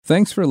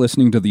Thanks for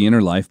listening to the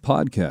Inner Life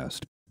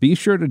Podcast. Be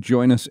sure to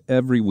join us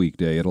every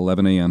weekday at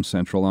 11 a.m.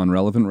 Central on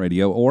Relevant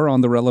Radio or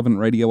on the Relevant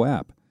Radio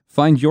app.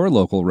 Find your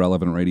local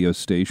Relevant Radio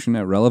station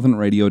at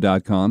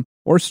relevantradio.com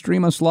or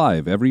stream us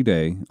live every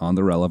day on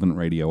the Relevant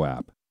Radio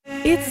app.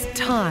 It's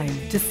time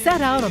to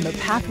set out on the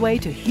pathway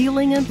to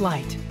healing and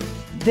light.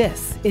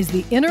 This is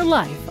The Inner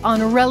Life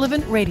on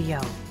Relevant Radio.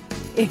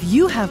 If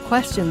you have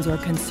questions or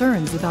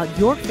concerns about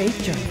your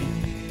faith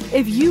journey,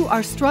 if you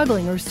are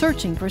struggling or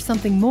searching for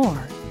something more,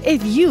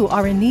 if you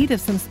are in need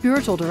of some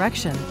spiritual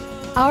direction,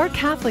 our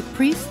Catholic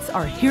priests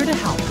are here to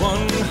help.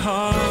 One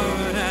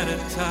heart at a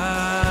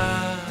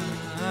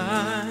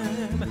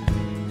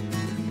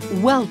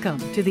time. Welcome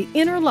to The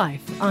Inner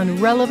Life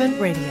on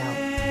Relevant Radio.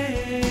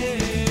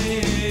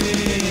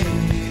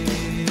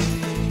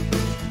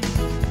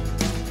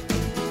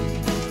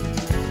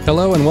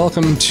 Hello and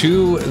welcome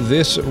to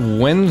this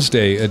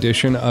Wednesday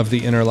edition of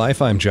The Inner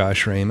Life. I'm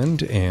Josh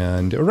Raymond,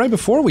 and right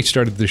before we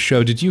started the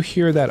show, did you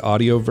hear that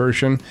audio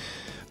version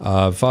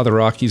of Father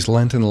Rocky's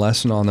Lenten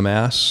lesson on the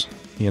Mass?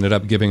 He ended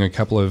up giving a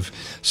couple of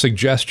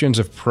suggestions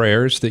of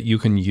prayers that you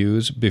can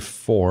use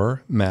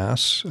before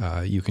Mass.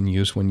 You can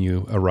use when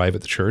you arrive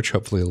at the church,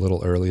 hopefully a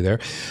little early there.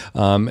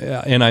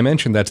 And I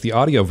mentioned that's the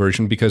audio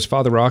version because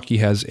Father Rocky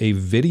has a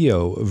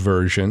video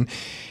version,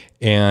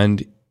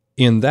 and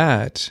in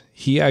that,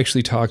 he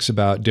actually talks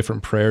about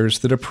different prayers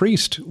that a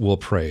priest will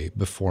pray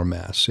before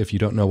Mass. If you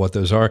don't know what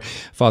those are,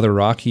 Father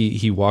Rocky,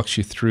 he walks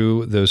you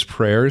through those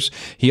prayers.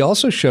 He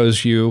also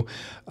shows you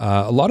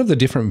a lot of the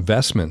different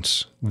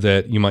vestments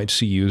that you might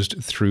see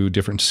used through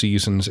different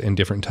seasons and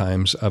different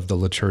times of the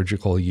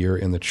liturgical year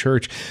in the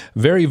church.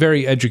 Very,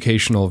 very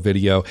educational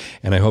video,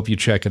 and I hope you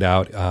check it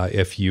out.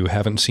 If you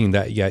haven't seen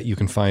that yet, you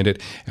can find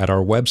it at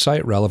our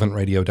website,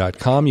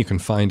 relevantradio.com. You can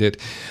find it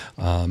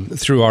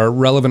through our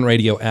Relevant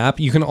Radio app.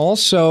 You can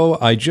also,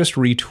 I just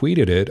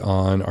retweeted it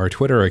on our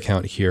Twitter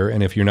account here,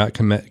 and if you're not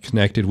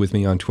connected with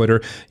me on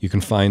Twitter, you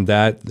can find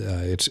that.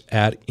 It's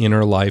at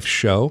Inner Life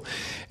Show,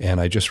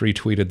 and I just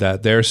retweeted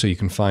that there, so you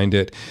can find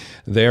it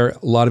there.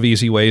 A lot of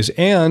easy ways,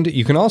 and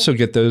you can also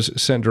get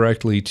those sent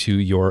directly to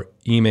your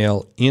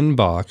email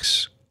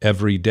inbox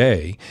every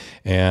day,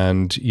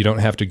 and you don't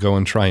have to go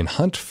and try and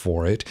hunt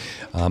for it.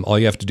 All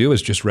you have to do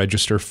is just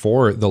register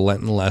for the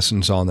Lenten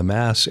lessons on the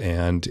Mass,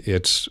 and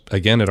it's,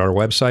 again, at our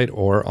website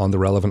or on the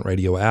Relevant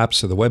Radio app.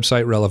 So the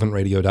website,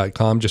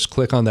 relevantradio.com, just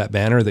click on that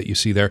banner that you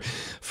see there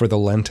for the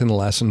Lenten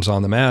lessons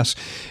on the Mass,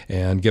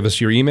 and give us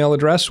your email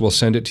address. We'll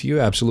send it to you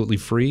absolutely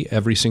free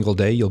every single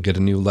day. You'll get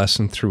a new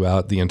lesson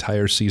throughout the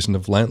entire season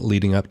of Lent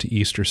leading up to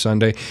Easter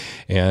Sunday.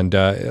 And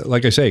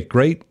like I say,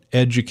 great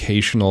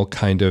educational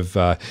kind of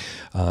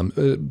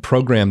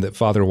program that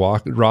Father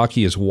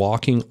Rocky is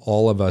walking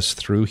all of us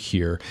through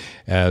here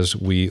as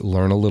we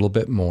learn a little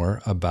bit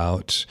more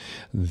about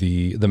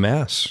the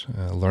Mass,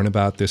 learn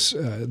about this,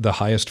 the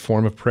highest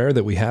form of prayer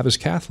that we have as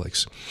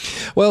Catholics.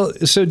 Well,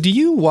 so do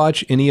you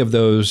watch any of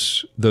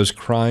those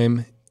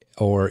crime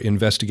or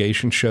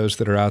investigation shows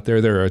that are out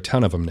there? There are a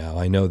ton of them now,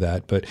 I know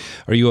that, but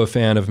are you a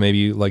fan of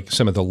maybe like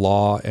some of the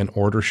Law and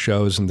Order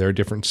shows and their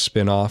different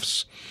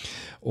spin-offs?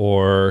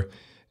 Or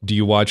do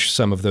you watch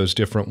some of those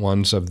different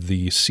ones of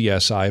the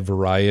CSI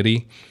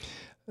variety?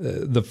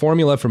 The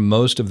formula for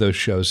most of those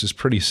shows is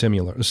pretty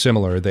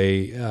similar.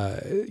 They,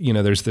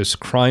 there's this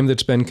crime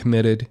that's been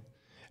committed,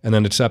 and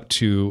then it's up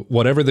to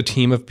whatever the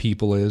team of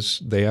people is.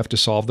 They have to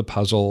solve the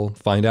puzzle,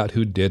 find out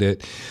who did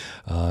it.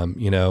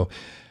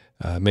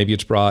 Maybe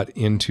it's brought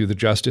into the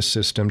justice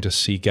system to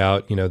seek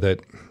out,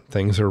 that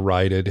things are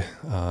righted.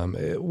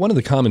 One of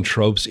the common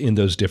tropes in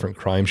those different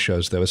crime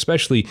shows, though,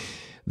 especially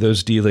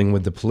those dealing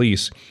with the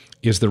police,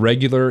 is the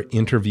regular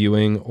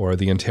interviewing or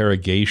the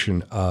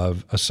interrogation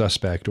of a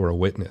suspect or a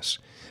witness,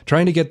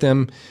 trying to get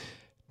them,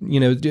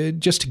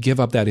 just to give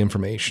up that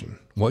information.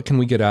 What can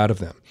we get out of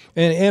them?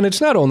 And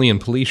it's not only in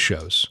police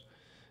shows.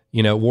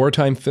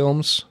 Wartime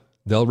films,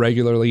 they'll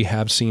regularly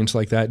have scenes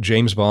like that.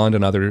 James Bond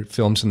and other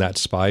films in that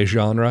spy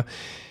genre,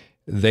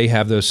 they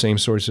have those same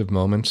sorts of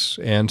moments.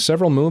 And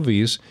several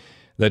movies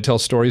that tell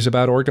stories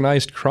about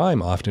organized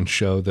crime often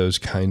show those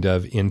kind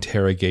of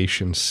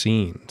interrogation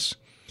scenes.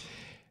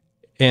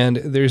 And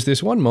there's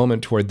this one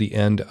moment toward the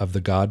end of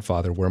The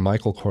Godfather where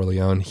Michael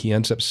Corleone, he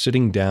ends up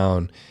sitting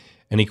down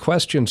and he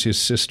questions his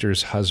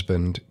sister's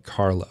husband,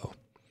 Carlo.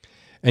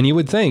 And you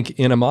would think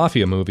in a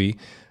mafia movie,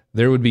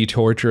 there would be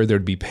torture,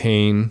 there'd be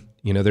pain,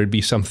 there'd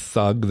be some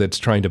thug that's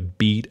trying to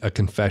beat a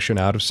confession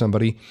out of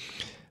somebody.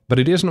 But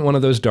it isn't one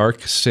of those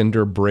dark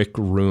cinder brick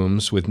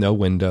rooms with no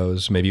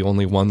windows, maybe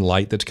only one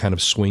light that's kind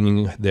of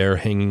swinging there,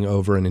 hanging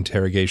over an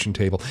interrogation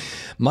table.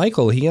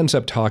 Michael, he ends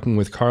up talking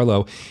with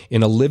Carlo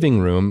in a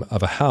living room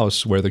of a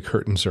house where the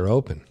curtains are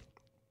open.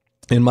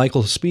 And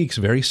Michael speaks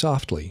very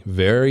softly,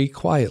 very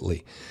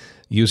quietly,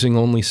 using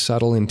only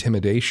subtle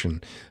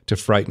intimidation to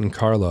frighten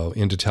Carlo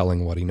into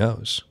telling what he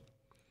knows.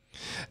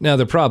 Now,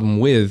 the problem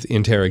with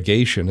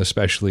interrogation,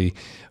 especially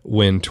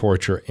when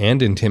torture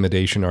and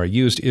intimidation are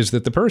used, is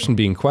that the person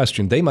being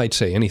questioned, they might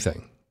say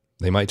anything.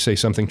 They might say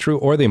something true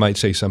or they might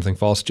say something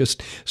false,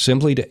 just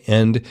simply to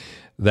end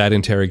that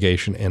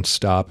interrogation and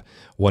stop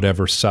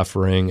whatever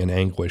suffering and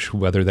anguish,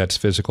 whether that's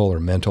physical or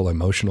mental,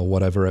 emotional,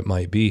 whatever it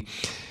might be.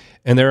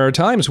 And there are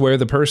times where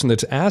the person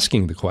that's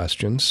asking the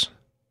questions,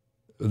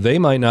 they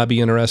might not be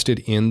interested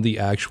in the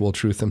actual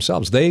truth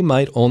themselves. They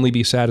might only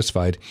be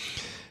satisfied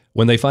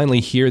when they finally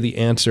hear the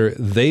answer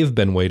they've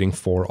been waiting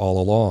for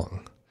all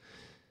along.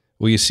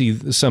 Well, you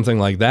see something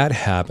like that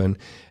happen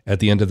at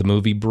the end of the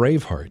movie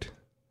Braveheart.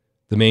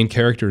 The main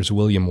character is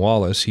William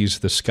Wallace. He's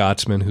the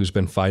Scotsman who's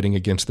been fighting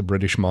against the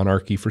British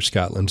monarchy for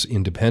Scotland's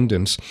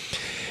independence.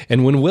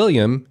 And when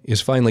William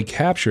is finally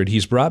captured,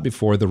 he's brought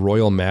before the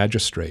royal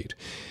magistrate.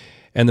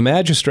 And the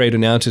magistrate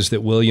announces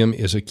that William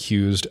is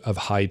accused of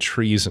high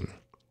treason.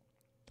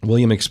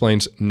 William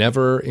explains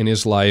never in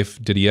his life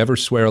did he ever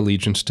swear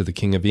allegiance to the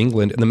King of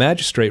England. And the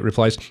magistrate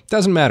replies,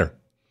 doesn't matter.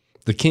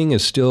 The king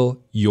is still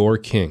your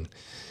king.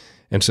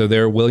 And so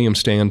there William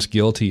stands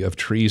guilty of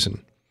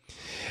treason.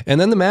 And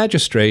then the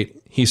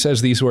magistrate, he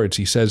says these words.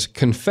 He says,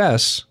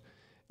 confess,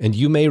 and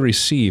you may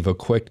receive a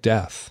quick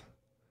death.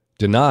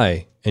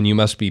 Deny, and you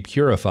must be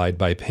purified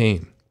by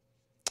pain.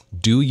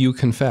 Do you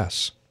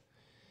confess?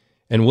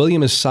 And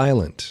William is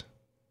silent.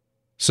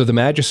 So the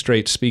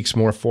magistrate speaks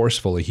more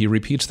forcefully. He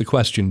repeats the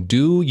question,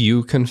 do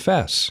you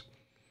confess?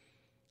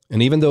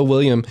 And even though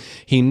William,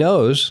 he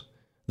knows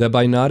that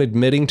by not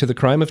admitting to the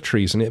crime of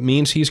treason, it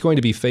means he's going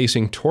to be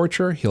facing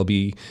torture, he'll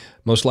be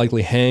most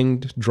likely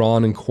hanged,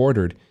 drawn, and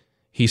quartered,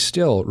 he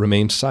still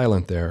remains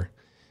silent there.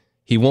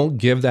 He won't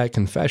give that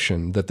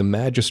confession that the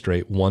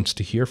magistrate wants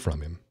to hear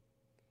from him.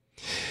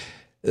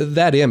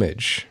 That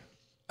image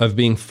of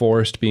being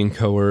forced, being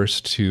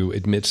coerced to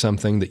admit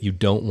something that you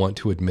don't want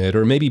to admit,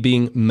 or maybe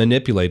being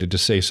manipulated to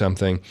say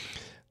something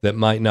that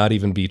might not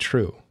even be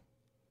true,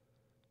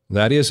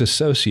 that is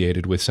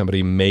associated with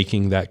somebody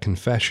making that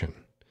confession.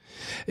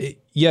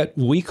 Yet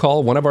we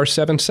call one of our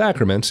 7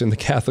 sacraments in the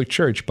Catholic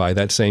Church by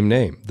that same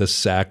name, the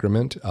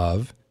sacrament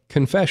of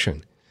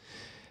confession.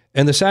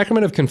 And the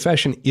sacrament of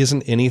confession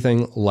isn't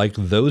anything like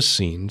those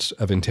scenes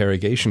of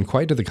interrogation,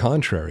 quite to the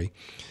contrary.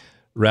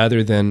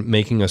 Rather than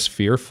making us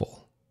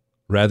fearful,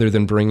 rather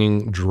than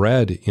bringing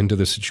dread into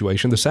the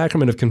situation, the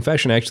sacrament of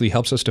confession actually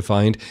helps us to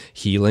find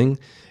healing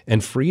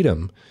and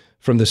freedom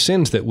from the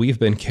sins that we've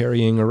been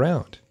carrying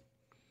around.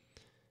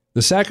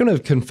 The sacrament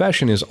of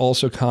confession is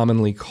also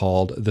commonly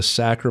called the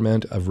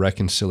sacrament of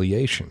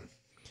reconciliation.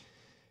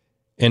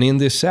 And in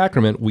this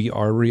sacrament, we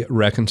are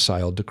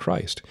reconciled to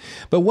Christ.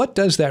 But what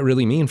does that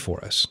really mean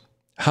for us?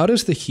 How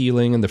does the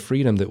healing and the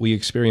freedom that we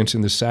experience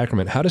in this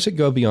sacrament, how does it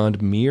go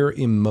beyond mere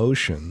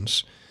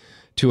emotions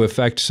to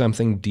affect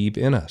something deep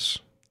in us,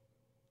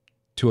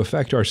 to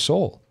affect our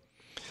soul?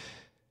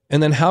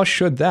 And then how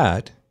should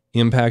that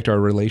impact our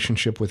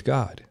relationship with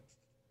God?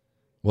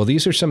 Well,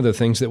 these are some of the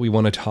things that we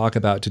want to talk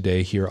about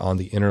today here on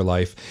The Inner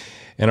Life.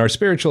 And our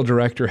spiritual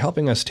director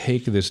helping us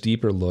take this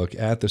deeper look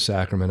at the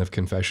sacrament of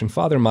confession,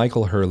 Father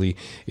Michael Hurley,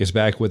 is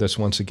back with us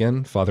once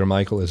again. Father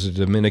Michael is a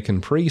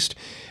Dominican priest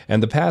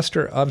and the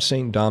pastor of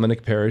St.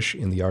 Dominic Parish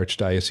in the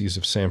Archdiocese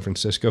of San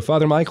Francisco.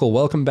 Father Michael,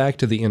 welcome back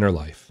to The Inner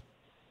Life.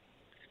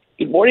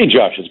 Good morning,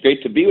 Josh. It's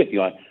great to be with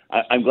you.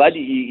 I'm glad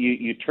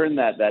you turned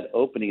that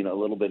opening a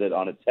little bit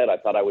on its head. I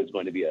thought I was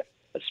going to be a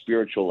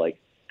spiritual, like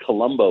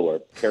Columbo or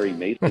Perry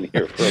Mason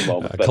here for a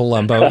moment. But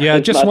Columbo. Yeah,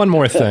 just one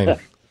more thing.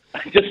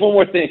 Just one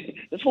more thing.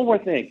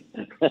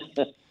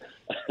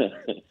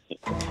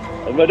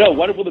 But no,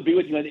 wonderful to be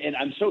with you, and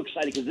I'm so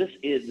excited because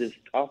this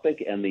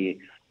topic and the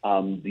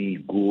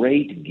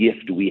great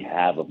gift we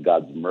have of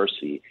God's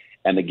mercy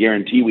and the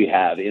guarantee we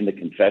have in the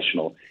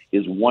confessional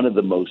is one of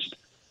the most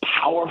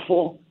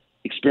powerful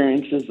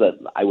experiences that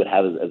I would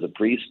have as a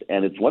priest,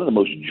 and it's one of the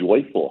most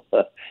joyful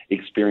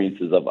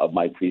experiences of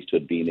my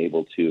priesthood, being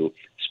able to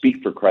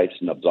speak for Christ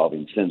in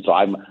absolving sin. So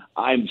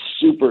I'm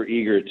super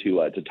eager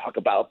to talk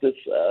about this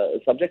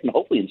subject and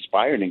hopefully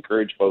inspire and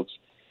encourage folks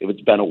if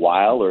it's been a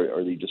while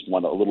or they just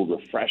want a little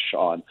refresh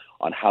on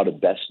how to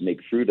best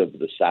make fruit of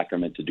the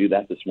sacrament, to do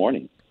that this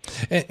morning.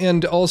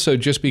 And also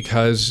just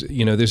because,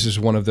 this is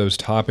one of those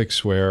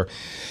topics where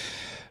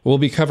we'll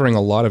be covering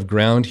a lot of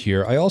ground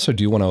here. I also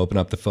do want to open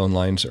up the phone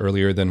lines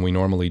earlier than we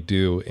normally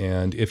do.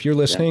 And if you're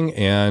listening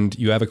and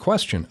you have a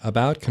question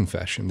about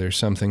confession, there's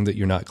something that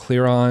you're not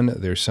clear on,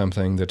 there's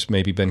something that's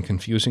maybe been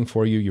confusing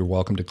for you, you're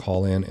welcome to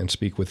call in and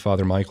speak with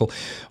Father Michael.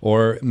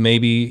 Or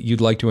maybe you'd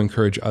like to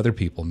encourage other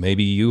people.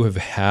 Maybe you have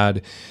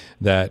had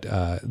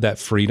that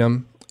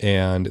freedom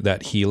and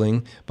that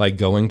healing by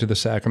going to the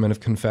sacrament of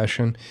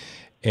confession,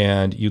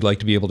 and you'd like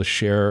to be able to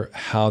share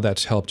how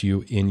that's helped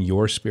you in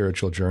your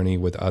spiritual journey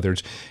with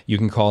others. You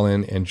can call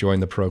in and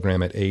join the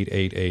program at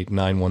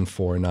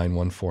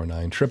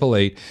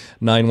 888-914-9149.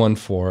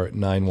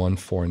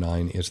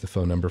 888-914-9149 is the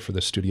phone number for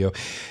the studio.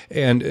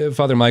 And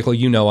Father Michael,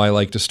 I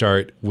like to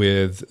start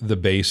with the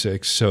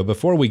basics. So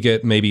before we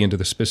get maybe into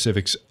the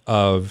specifics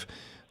of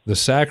the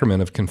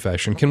sacrament of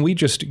confession, can we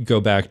just go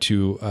back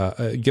to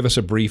give us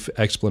a brief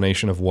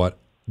explanation of what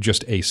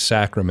just a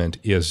sacrament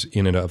is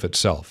in and of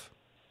itself?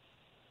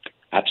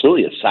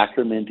 Absolutely. A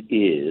sacrament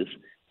is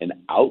an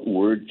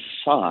outward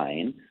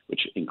sign,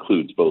 which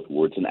includes both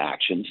words and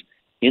actions,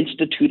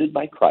 instituted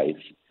by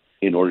Christ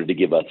in order to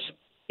give us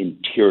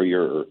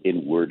interior or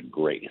inward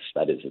grace.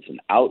 That is, it's an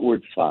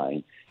outward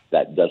sign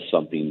that does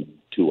something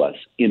to us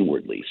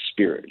inwardly,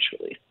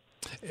 spiritually.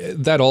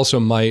 That also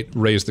might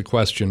raise the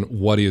question,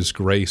 what is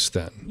grace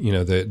then? You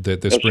know,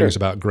 that this brings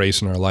about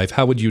grace in our life.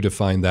 How would you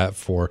define that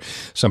for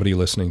somebody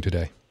listening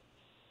today?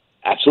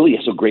 Absolutely.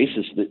 So grace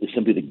is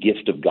simply the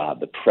gift of God,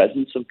 the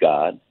presence of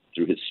God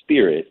through his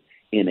Spirit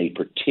in a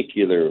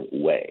particular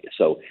way.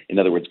 So, in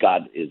other words,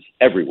 God is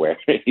everywhere.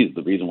 He's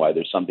the reason why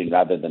there's something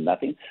rather than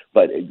nothing.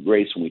 But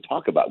grace, when we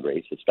talk about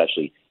grace,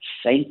 especially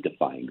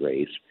sanctifying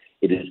grace,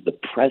 it is the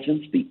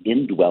presence, the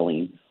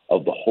indwelling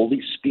of the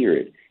Holy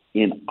Spirit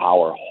in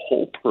our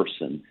whole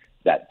person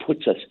that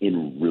puts us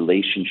in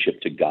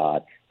relationship to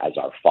God as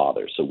our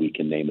Father. So we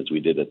can name, as we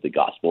did at the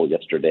Gospel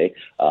yesterday,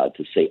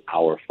 to say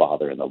our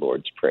Father in the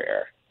Lord's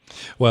Prayer.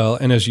 Well,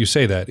 and as you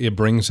say that, it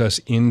brings us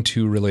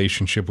into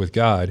relationship with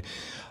God.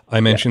 I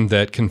mentioned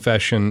that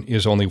confession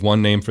is only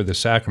one name for the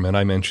sacrament.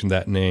 I mentioned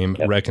that name,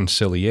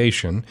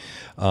 reconciliation.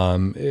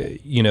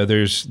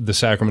 There's the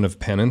sacrament of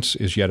penance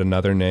is yet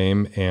another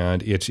name,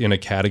 and it's in a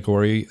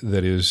category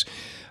that is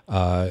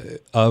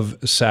of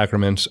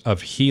sacraments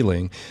of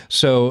healing.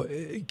 So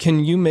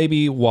can you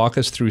maybe walk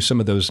us through some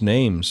of those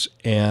names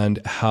and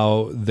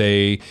how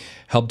they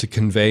help to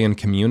convey and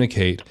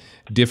communicate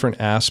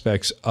different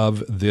aspects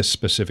of this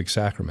specific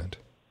sacrament?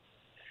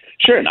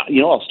 Sure. Now,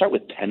 I'll start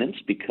with penance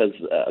because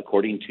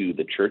according to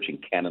the Church and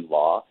canon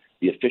law,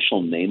 the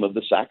official name of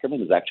the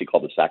sacrament is actually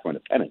called the sacrament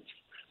of penance,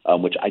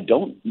 which I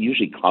don't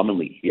usually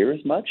commonly hear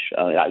as much.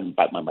 I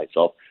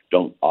myself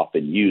don't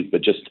often use,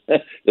 but just to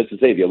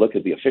say, if you look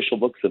at the official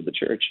books of the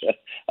Church,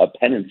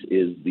 penance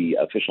is the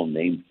official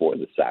name for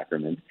the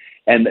sacrament,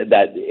 and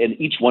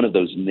each one of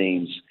those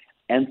names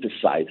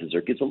emphasizes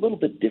or gives a little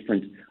bit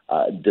different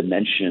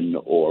dimension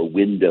or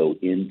window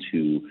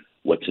into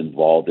what's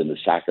involved in the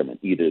sacrament,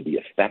 either the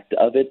effect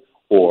of it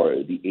or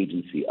the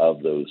agency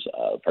of those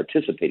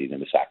participating in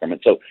the sacrament.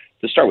 So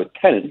to start with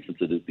penance, since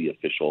it is the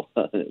official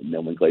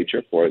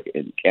nomenclature for it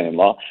in canon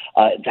law,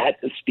 that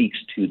speaks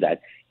to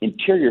that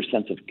interior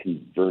sense of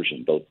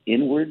conversion, both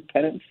inward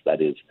penance,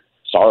 that is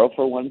sorrow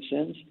for one's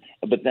sins,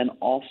 but then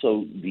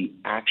also the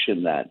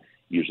action that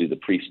usually the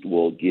priest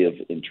will give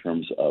in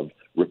terms of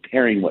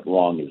repairing what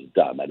wrong is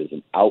done. That is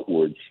an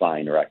outward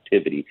sign or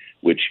activity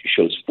which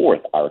shows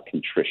forth our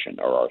contrition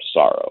or our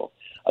sorrow.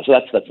 So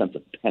that's that sense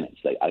of penance,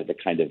 the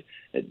kind of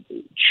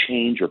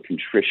change or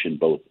contrition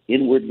both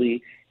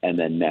inwardly and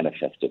then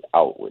manifested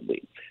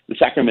outwardly. The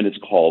sacrament is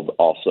called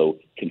also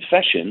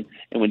confession,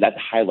 and when that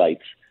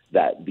highlights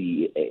that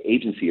the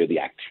agency or the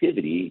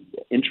activity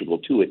integral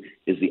to it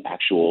is the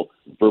actual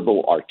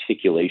verbal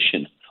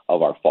articulation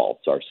of our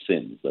faults, our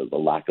sins, the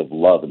lack of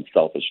love and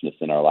selfishness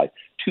in our life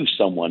to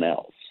someone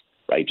else,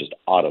 right, just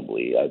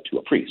audibly to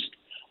a priest.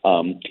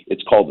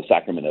 It's called the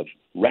sacrament of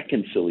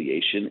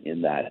reconciliation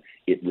in that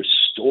it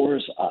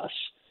restores us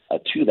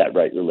to that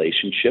right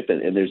relationship,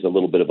 and there's a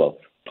little bit of a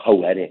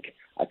poetic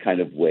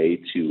kind of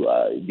way to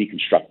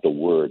deconstruct the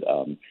word.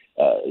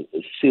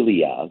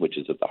 Cilia, which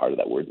is at the heart of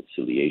that word,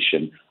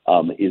 ciliation,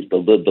 is the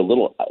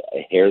little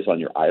hairs on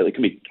your eyelid. It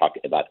can be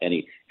talking about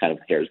any kind of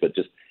hairs, but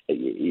just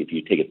if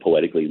you take it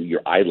poetically,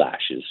 your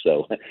eyelashes.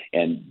 So,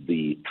 and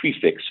the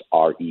prefix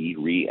re,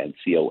 re, and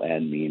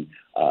con mean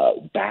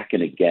back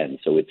and again.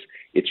 So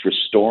it's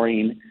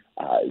restoring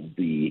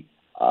the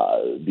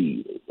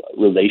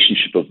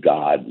relationship of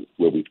God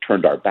where we've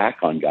turned our back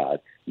on God.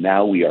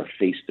 Now we are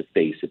face to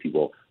face, if you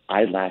will,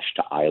 eyelash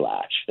to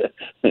eyelash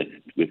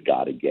with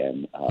God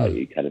again,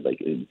 kind of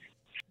like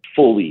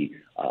fully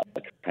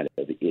kind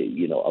of,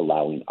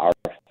 allowing our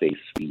face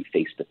to be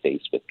face to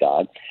face with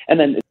God. And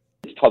then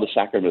it's called the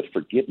sacrament of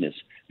forgiveness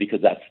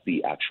because that's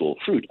the actual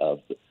fruit of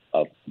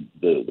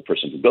the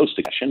person who goes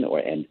to confession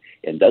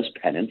and does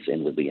penance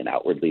inwardly and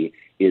outwardly,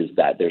 is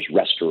that there's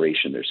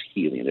restoration, there's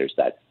healing, there's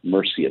that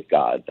mercy of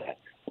God that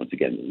once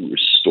again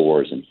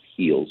restores and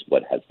heals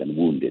what has been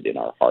wounded in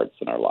our hearts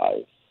and our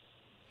lives.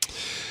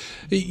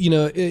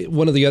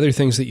 One of the other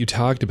things that you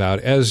talked about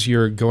as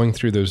you're going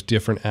through those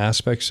different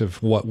aspects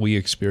of what we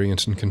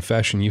experience in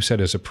confession, you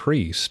said as a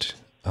priest,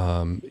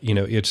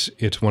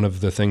 it's one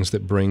of the things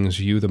that brings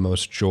you the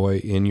most joy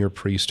in your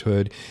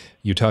priesthood.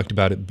 You talked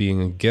about it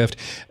being a gift.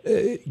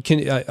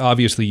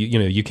 Obviously,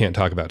 you can't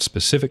talk about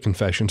specific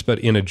confessions, but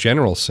in a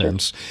general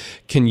sense,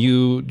 can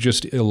you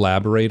just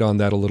elaborate on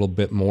that a little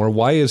bit more?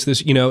 Why is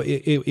this,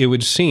 it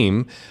would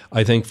seem,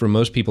 I think for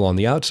most people on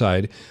the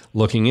outside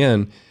looking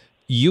in,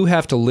 you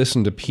have to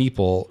listen to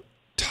people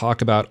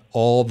talk about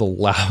all the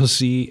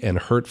lousy and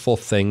hurtful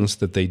things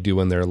that they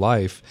do in their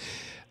life.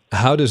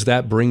 How does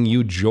that bring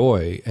you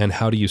joy, and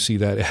how do you see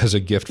that as a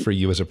gift for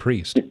you as a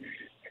priest?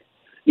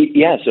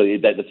 Yeah, so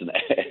that's an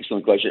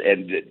excellent question.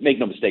 And make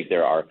no mistake,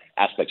 there are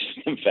aspects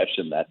of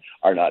confession that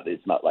are not,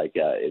 it's not like,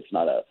 it's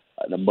not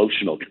an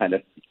emotional kind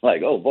of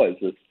like, oh boy,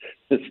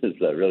 this is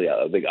really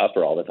a big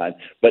upper all the time.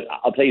 But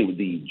I'll tell you,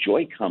 the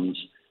joy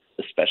comes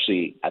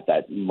especially at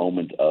that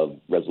moment of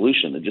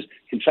resolution. And just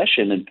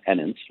confession and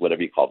penance,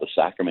 whatever you call the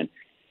sacrament,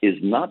 is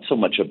not so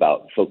much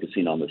about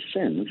focusing on the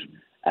sins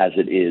as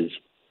it is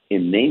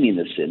in naming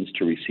the sins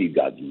to receive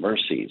God's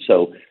mercy.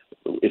 So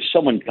if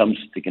someone comes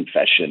to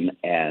confession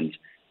and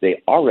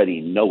they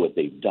already know what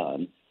they've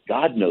done,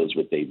 God knows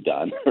what they've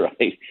done,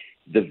 right?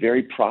 The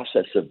very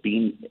process of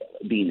being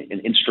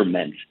an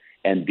instrument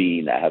and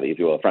having, if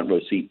you will, a front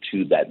row seat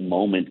to that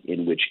moment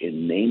in which,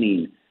 in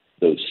naming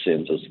those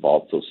sins, those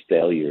faults, those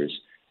failures,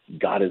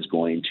 God is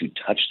going to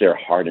touch their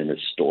heart and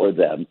restore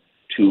them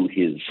to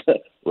his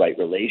right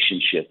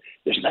relationship.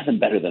 There's nothing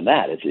better than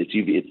that.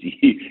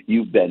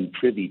 You've been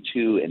privy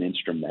to and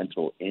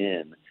instrumental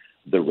in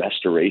the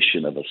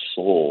restoration of a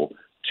soul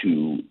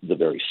to the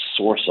very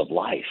source of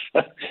life.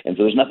 And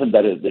so there's nothing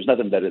better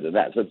than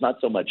that. So it's not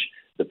so much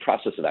the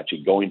process of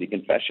actually going to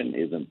confession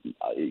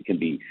it can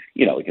be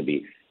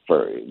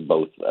for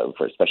both,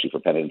 especially for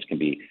penitents, can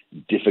be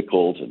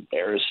difficult,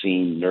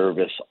 embarrassing,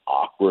 nervous,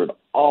 awkward,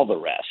 all the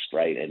rest,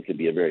 right? And it can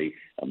be a very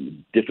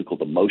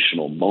difficult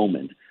emotional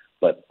moment,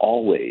 but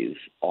always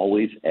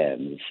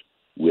ends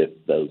with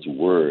those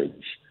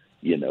words,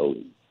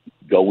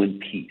 go in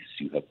peace,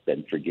 you have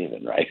been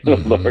forgiven, right?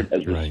 Mm-hmm. The Lord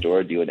has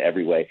restored you in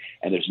every way.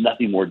 And there's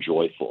nothing more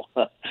joyful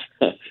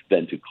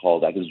than to call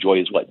that, because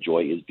joy is what?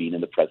 Joy is being in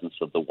the presence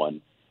of the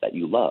one that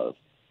you love.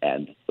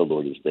 And the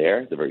Lord is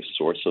there, the very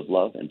source of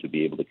love, and to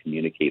be able to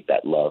communicate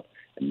that love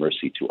and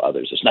mercy to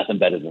others. There's nothing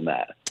better than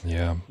that.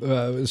 Yeah.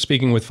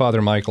 Speaking with Father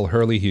Michael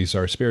Hurley, he's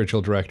our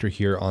spiritual director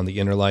here on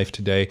The Inner Life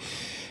today.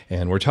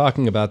 And we're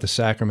talking about the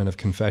sacrament of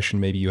confession.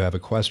 Maybe you have a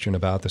question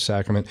about the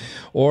sacrament,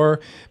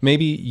 or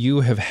maybe you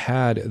have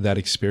had that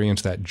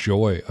experience, that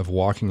joy of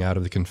walking out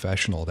of the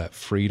confessional, that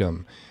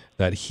freedom,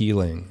 that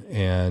healing,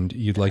 and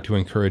you'd like to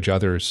encourage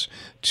others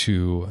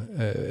to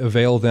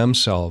avail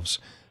themselves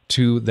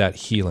to that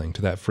healing,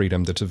 to that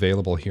freedom that's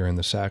available here in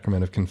the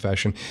sacrament of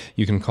confession.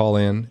 You can call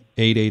in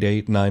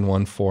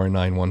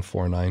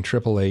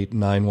 888-914-9149,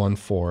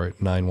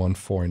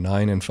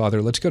 888-914-9149. And Father,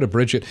 let's go to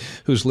Bridget,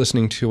 who's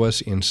listening to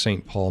us in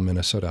St. Paul,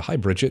 Minnesota. Hi,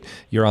 Bridget.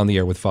 You're on the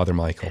air with Father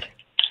Michael.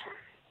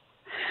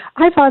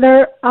 Hi,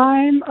 Father.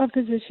 I'm a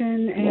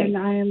physician, and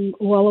I'm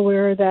well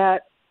aware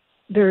that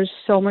there's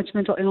so much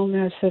mental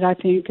illness that I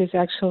think is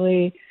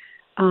actually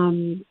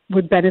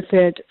would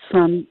benefit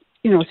from,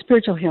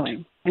 spiritual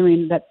healing. I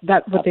mean, that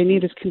what they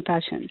need is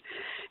confession.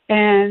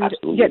 And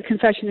Absolutely. Yet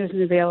confession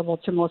isn't available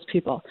to most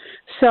people.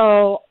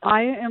 So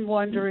I am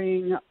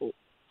wondering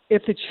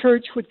if the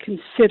Church would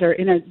consider,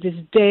 in this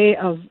day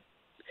of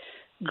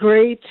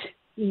great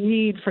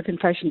need for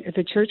confession, if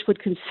the Church would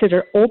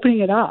consider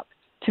opening it up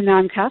to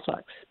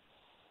non-Catholics.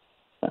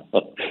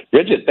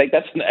 Bridget, I think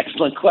that's an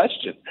excellent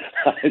question.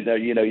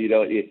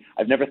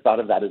 I've never thought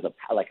of that as a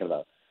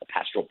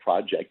pastoral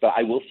project, but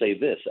I will say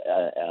this,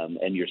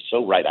 and you're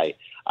so right.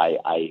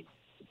 I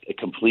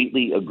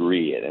completely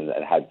agree, and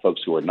I had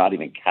folks who are not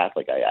even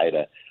Catholic.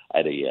 I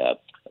had a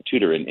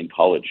tutor in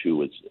college who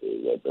was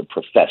a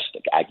professed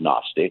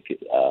agnostic,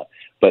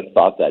 but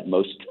thought that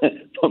most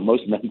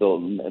mental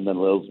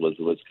illness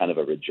was kind of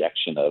a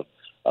rejection of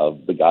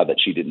the God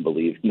that she didn't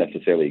believe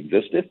necessarily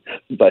existed,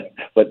 but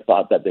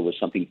thought that there was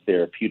something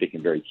therapeutic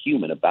and very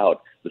human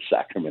about the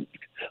sacrament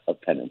of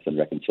penance and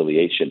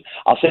reconciliation.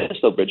 I'll say this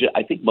though, Bridget,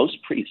 I think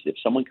most priests, if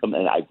someone comes,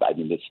 and I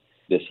mean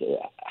this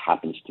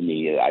happens to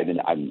me. I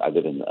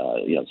live in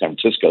San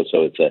Francisco,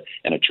 so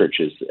and a church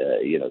is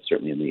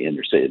certainly in the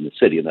inner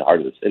city, in the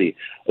heart of the city.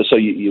 So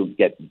you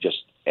get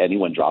just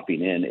anyone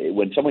dropping in.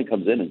 When someone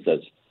comes in and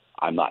says,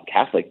 "I'm not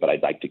Catholic, but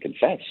I'd like to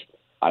confess,"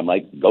 I'm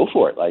like, go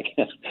for it.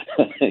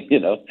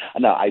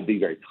 Now I'd be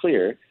very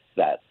clear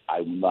that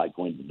I'm not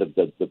going to,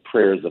 the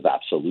prayers of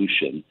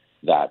absolution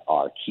that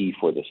are key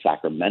for the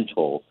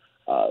sacramental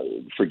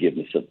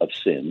forgiveness of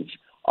sins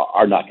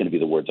are not going to be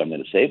the words I'm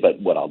going to say. But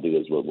what I'll do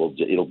is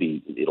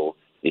it'll,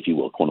 if you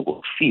will, quote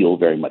unquote, feel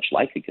very much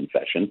like a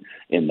confession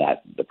in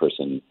that the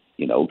person,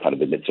 kind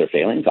of admits their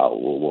failings.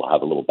 We'll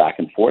have a little back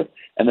and forth,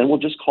 and then we'll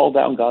just call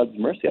down God's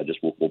mercy.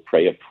 We'll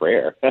pray a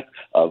prayer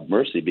of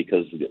mercy,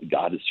 because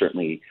God has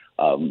certainly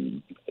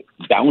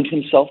bound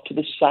himself to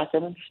the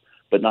sacraments,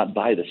 but not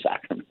by the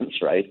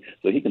sacraments, right?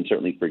 So he can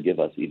certainly forgive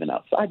us even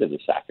outside of the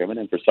sacrament.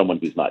 And for someone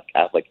who's not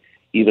Catholic,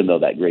 even though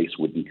that grace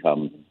wouldn't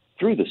come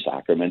through the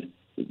sacrament,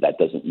 that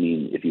doesn't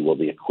mean, if you will,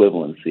 the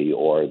equivalency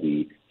or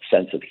the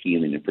sense of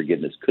healing and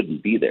forgiveness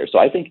couldn't be there. So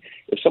I think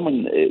if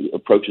someone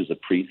approaches a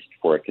priest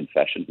for a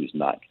confession who's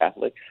not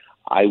Catholic,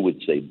 I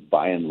would say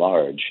by and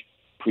large,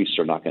 priests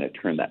are not going to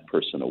turn that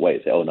person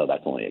away, say, "Oh no,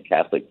 that's only a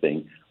Catholic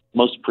thing."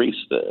 Most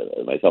priests,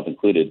 myself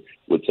included,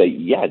 would say,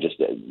 yeah,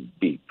 just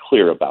be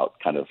clear about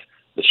kind of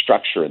the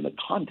structure and the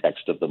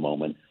context of the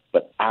moment,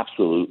 but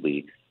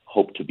absolutely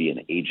hope to be an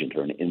agent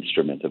or an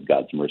instrument of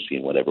God's mercy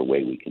in whatever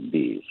way we can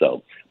be.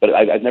 So, but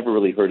I've never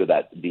really heard of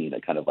that being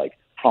a kind of like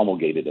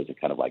promulgated as a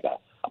kind of like a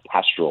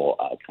pastoral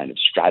kind of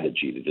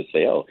strategy to just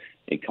say, "Oh,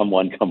 hey, come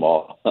one, come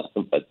all."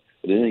 But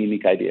it is a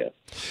unique idea.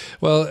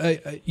 Well,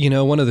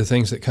 one of the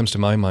things that comes to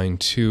my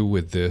mind too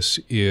with this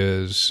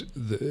is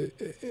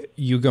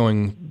you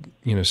going,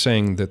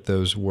 saying that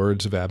those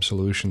words of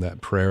absolution, that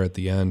prayer at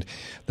the end,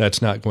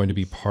 that's not going to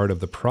be part of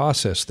the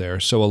process there.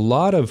 So a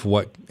lot of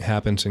what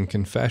happens in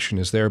confession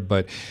is there,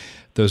 but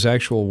those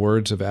actual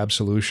words of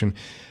absolution,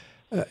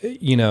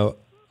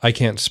 I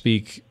can't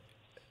speak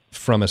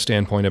from a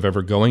standpoint of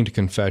ever going to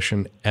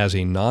confession as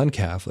a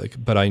non-Catholic,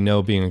 but I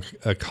know being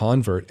a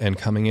convert and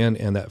coming in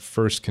and that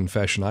first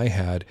confession I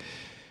had,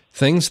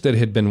 things that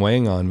had been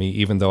weighing on me,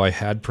 even though I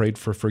had prayed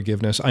for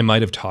forgiveness, I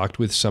might have talked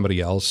with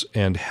somebody else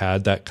and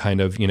had that kind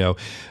of,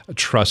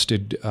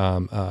 trusted,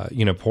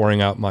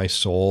 pouring out my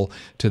soul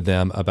to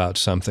them about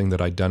something that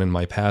I'd done in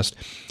my past.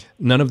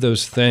 None of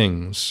those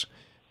things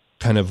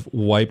kind of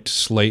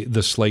wiped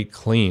the slate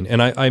clean.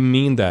 And I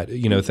mean that,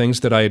 things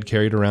that I had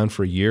carried around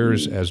for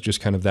years as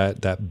just kind of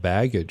that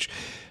baggage.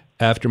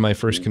 After my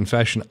first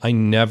confession, I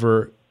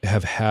never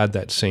have had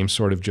that same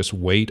sort of just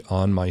weight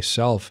on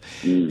myself.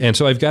 And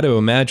so I've got to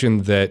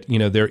imagine that,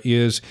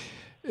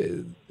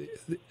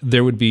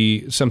 there would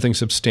be something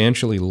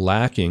substantially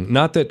lacking.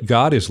 Not that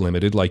God is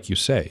limited, like you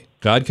say.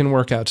 God can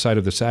work outside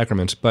of the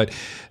sacraments, but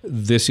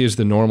this is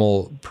the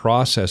normal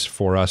process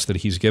for us that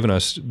he's given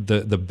us,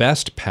 the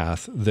best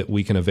path that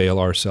we can avail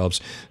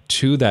ourselves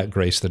to that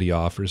grace that he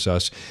offers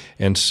us.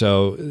 And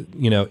so,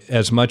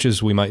 as much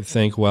as we might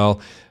think, well,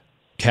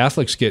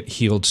 Catholics get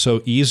healed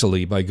so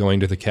easily by going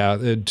to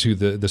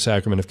the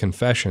sacrament of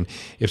confession.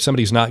 If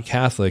somebody's not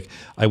Catholic,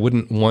 I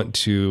wouldn't want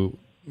to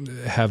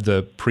have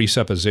the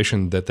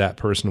presupposition that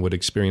person would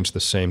experience the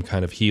same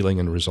kind of healing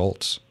and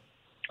results.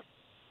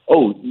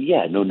 Oh,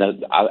 yeah, no,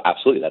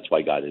 absolutely. That's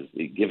why God has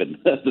given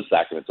the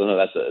sacrament. So, no,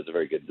 that's a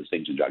very good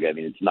distinction, John. I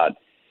mean, it's not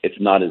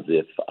as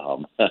if,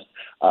 and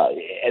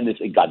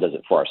God does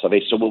it for our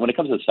salvation. So when it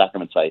comes to the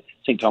sacraments,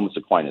 St. Thomas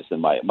Aquinas,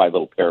 in my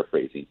little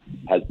paraphrasing,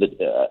 has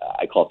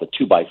I call it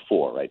the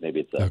 2x4, right?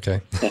 Maybe it's a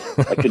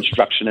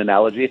construction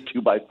analogy, a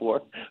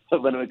 2x4.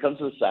 But when it comes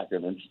to the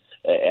sacraments,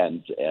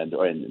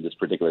 or in this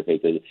particular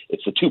case,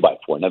 it's a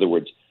 2x4. In other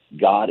words,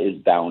 God is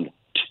bound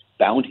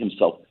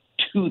himself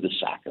to the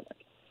sacrament.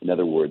 In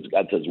other words,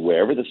 God says,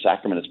 wherever the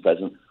sacrament is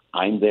present,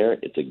 I'm there.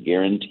 It's a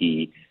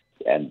guarantee,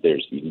 and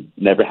you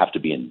never have to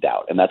be in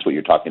doubt. And that's what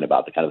you're talking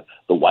about, the kind of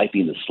the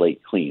wiping the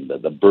slate clean,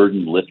 the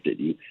burden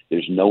lifted.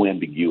 There's no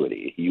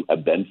ambiguity. You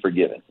have been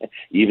forgiven,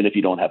 even if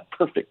you don't have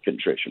perfect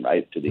contrition,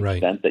 right? To the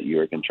extent that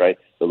you're contrite,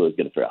 the Lord's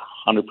going to forgive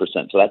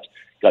 100%. So that's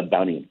God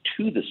bounding him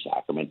to the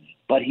sacrament,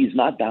 but he's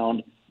not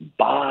bound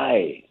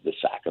by the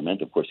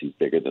sacrament. Of course, he's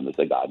bigger than this.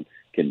 God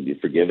can be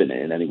forgiven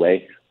in any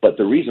way. But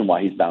the reason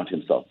why he's bound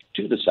himself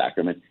to the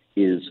sacrament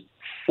is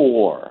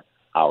for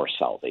our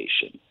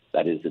salvation.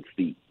 That is, it's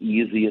the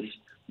easiest,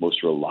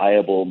 most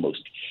reliable,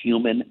 most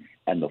human,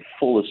 and the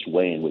fullest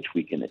way in which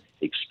we can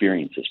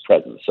experience his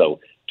presence. So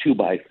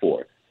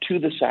 2x4, to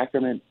the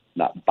sacrament,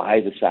 not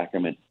by the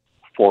sacrament,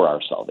 for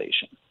our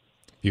salvation.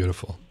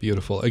 Beautiful,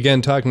 beautiful.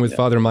 Again, talking with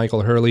Father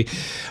Michael Hurley,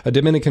 a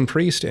Dominican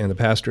priest and the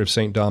pastor of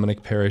St.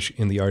 Dominic Parish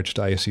in the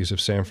Archdiocese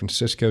of San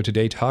Francisco,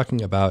 today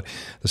talking about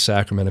the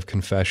sacrament of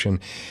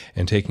confession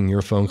and taking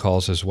your phone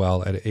calls as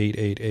well at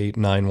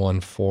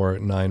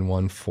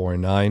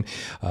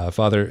 888-914-9149.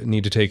 Father,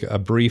 need to take a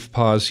brief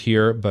pause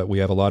here, but we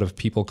have a lot of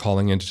people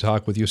calling in to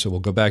talk with you, so we'll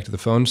go back to the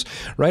phones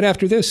right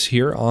after this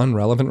here on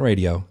Relevant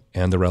Radio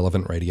and the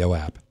Relevant Radio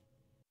app.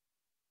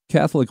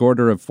 Catholic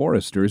Order of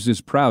Foresters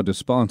is proud to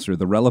sponsor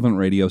the Relevant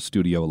Radio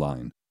studio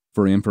line.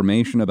 For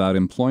information about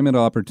employment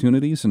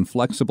opportunities and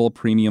flexible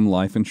premium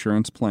life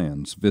insurance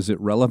plans,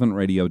 visit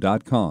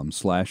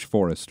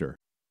relevantradio.com/forester.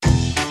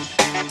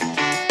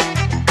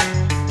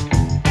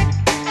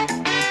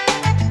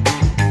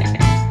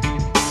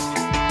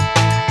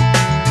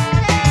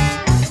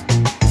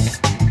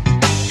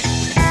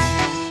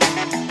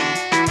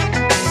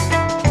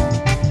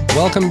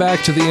 Welcome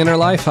back to The Inner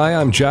Life. Hi,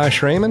 I'm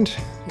Josh Raymond,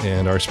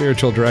 and our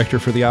spiritual director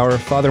for the hour,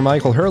 Father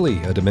Michael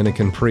Hurley, a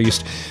Dominican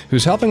priest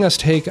who's helping us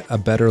take a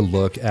better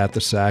look at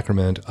the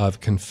sacrament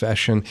of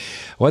confession,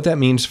 what that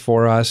means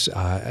for us,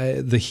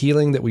 the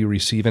healing that we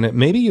receive in it.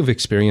 Maybe you've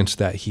experienced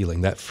that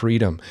healing, that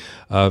freedom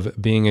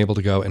of being able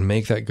to go and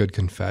make that good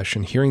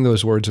confession, hearing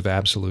those words of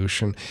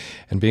absolution,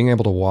 and being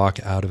able to walk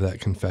out of that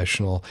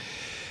confessional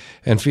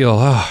and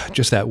feel,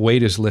 just that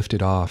weight is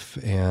lifted off.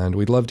 And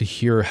we'd love to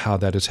hear how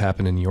that has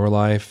happened in your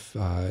life,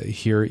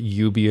 hear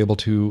you be able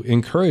to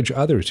encourage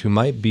others who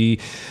might be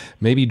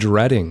maybe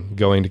dreading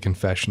going to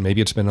confession.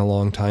 Maybe it's been a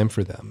long time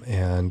for them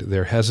and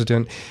they're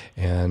hesitant,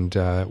 and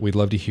we'd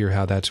love to hear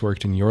how that's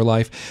worked in your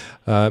life.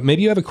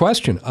 Maybe you have a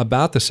question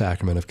about the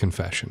sacrament of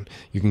confession.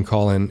 You can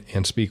call in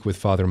and speak with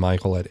Father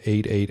Michael at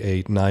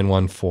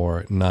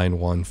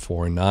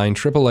 888-914-9149,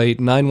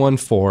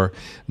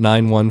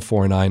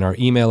 888-914-9149. Our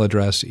email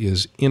address is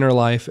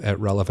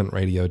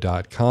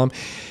innerlife@relevantradio.com.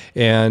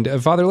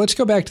 And Father, let's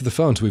go back to the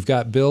phones. We've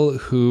got Bill,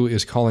 who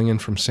is calling in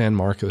from San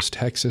Marcos,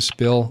 Texas.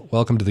 Bill,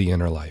 welcome to the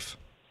Inner Life.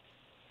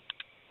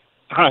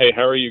 Hi,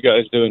 how are you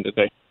guys doing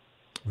today?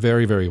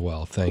 Very, very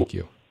well. Thank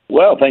you.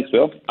 Well, thanks,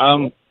 Bill.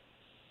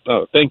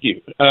 Thank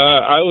you.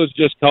 I was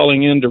just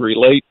calling in to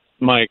relate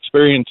my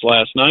experience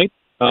last night.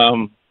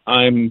 I'm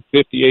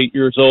 58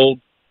 years old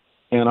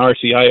and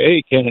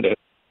RCIA candidate.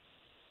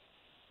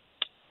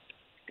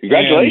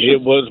 Congratulations. And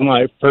it was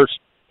my first,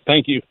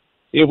 thank you.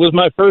 It was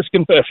my first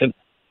confession.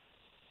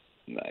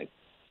 Nice.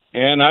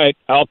 And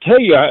I'll tell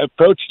you, I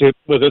approached it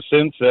with a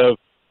sense of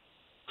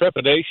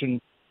trepidation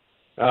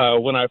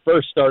when I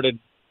first started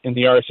in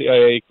the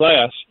RCIA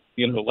class,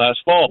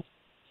 last fall.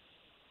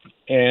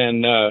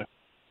 And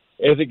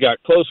as it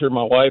got closer,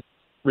 my wife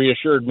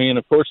reassured me, and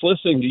of course,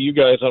 listening to you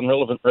guys on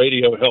Relevant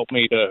Radio helped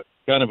me to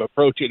kind of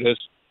approach it as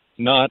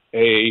not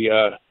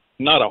a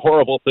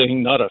horrible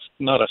thing, not a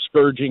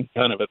scourging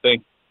kind of a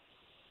thing.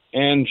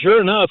 And sure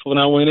enough, when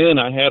I went in,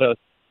 I had a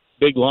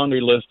big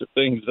laundry list of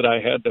things that I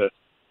had to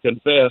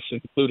confess,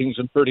 including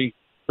some pretty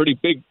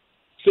big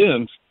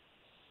sins.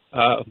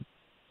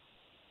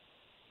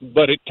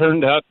 But it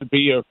turned out to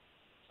be a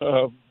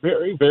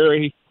very,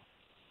 very,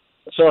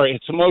 sorry,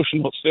 it's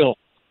emotional still.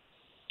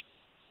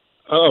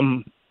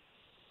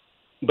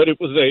 But it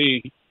was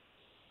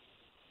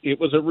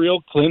a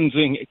real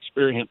cleansing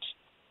experience,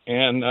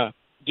 and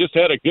just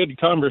had a good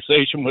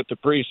conversation with the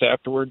priest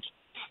afterwards.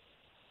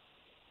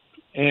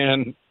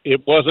 And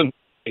it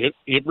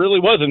really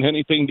wasn't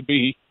anything to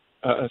be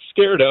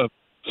scared of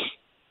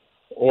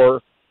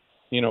or,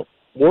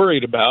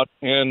 worried about.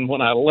 And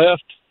when I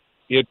left,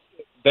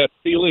 that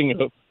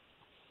feeling of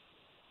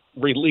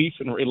relief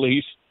and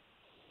release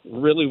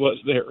really was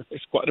there.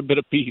 There's quite a bit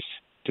of peace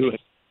to it.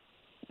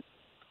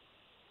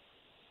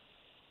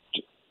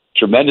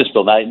 Tremendous,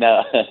 Bill.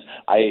 Now,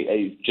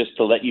 I just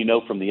to let you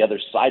know from the other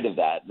side of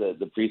that,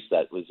 the priest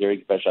that was there in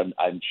confession,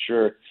 I'm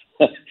sure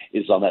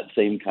is on that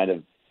same kind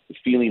of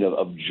feeling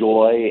of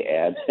joy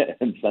and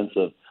sense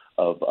of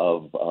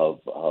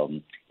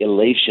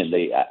elation.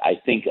 I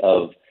think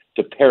of,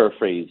 to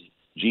paraphrase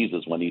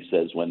Jesus when he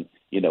says, when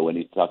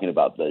he's talking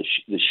about the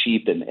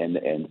sheep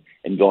and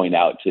going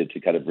out to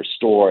kind of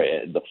restore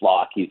the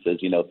flock, he says,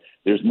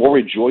 there's more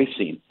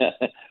rejoicing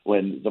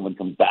when someone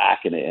comes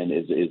back and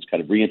is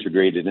kind of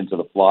reintegrated into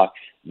the flock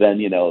than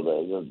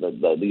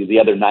the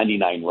other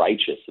 99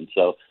 righteous. And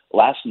so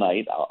last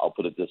night, I'll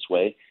put it this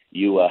way,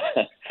 the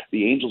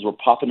angels were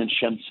popping in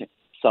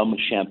some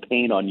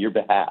champagne on your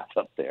behalf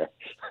up there.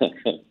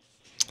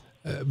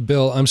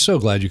 Bill, I'm so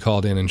glad you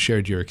called in and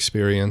shared your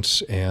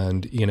experience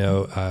and,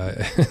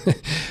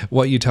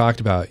 what you talked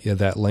about,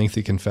 that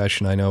lengthy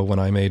confession. I know when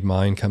I made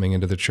mine coming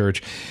into the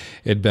church,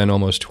 it'd been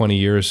almost 20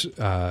 years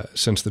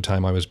since the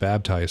time I was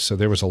baptized. So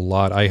there was a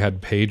lot. I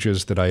had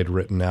pages that I had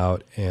written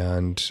out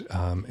and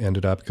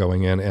ended up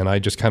going in, and I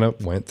just kind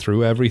of went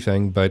through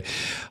everything. But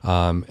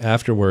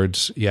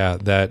afterwards,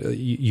 that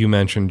you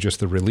mentioned just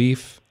the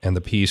relief and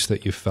the peace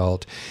that you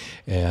felt.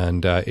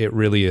 And it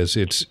really is.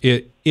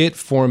 It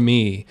for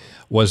me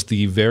was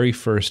the very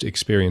first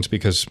experience,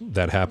 because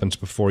that happens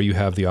before you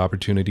have the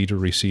opportunity to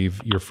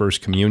receive your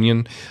first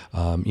communion.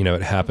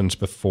 It happens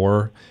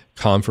before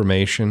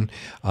confirmation,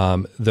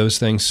 those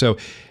things. So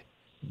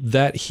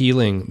that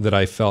healing that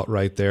I felt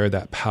right there,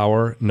 that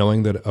power,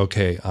 knowing that,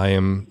 okay, I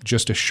am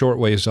just a short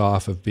ways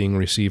off of being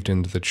received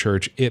into the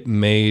church, it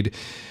made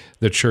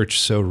the church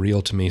so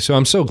real to me. So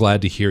I'm so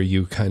glad to hear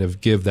you kind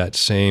of give that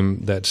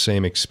same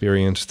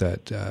experience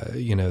that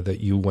that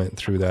you went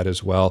through that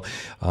as well.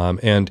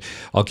 And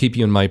I'll keep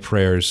you in my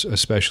prayers,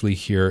 especially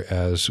here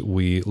as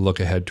we look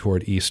ahead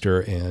toward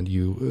Easter and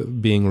you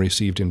being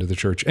received into the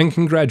church. And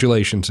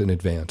congratulations in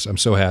advance. I'm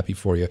so happy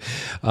for you.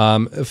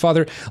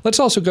 Father, let's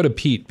also go to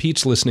Pete.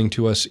 Pete's listening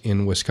to us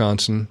in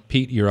Wisconsin.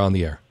 Pete, you're on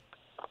the air.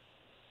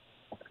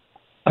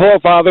 Hello,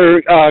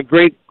 Father.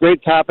 Great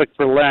topic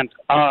for Lent.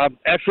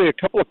 Actually, a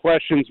couple of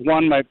questions.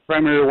 One, my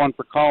primary one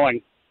for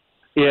calling,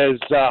 is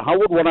how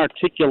would one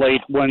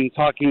articulate when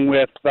talking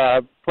with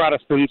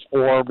Protestants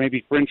or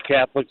maybe fringe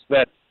Catholics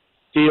that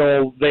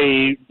feel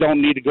they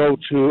don't need to go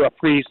to a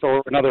priest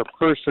or another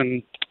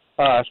person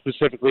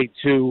specifically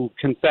to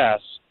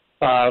confess,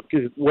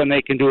 when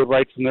they can do it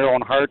right from their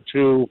own heart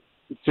to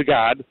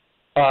God?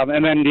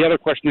 And then the other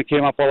question that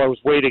came up while I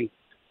was waiting,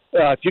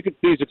 if you could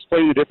please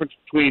explain the difference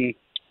between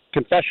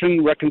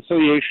confession,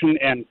 reconciliation,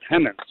 and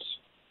penance.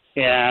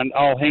 And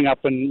I'll hang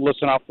up and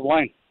listen off the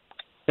line.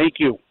 Thank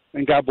you,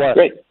 and God bless.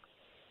 Great.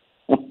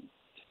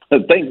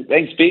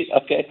 Thanks, Pete.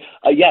 Okay.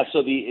 So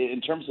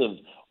in terms of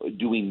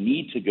do we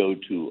need to go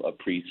to a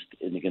priest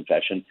in the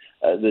confession,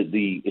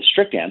 the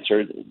strict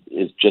answer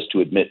is just to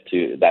admit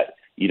to that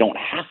you don't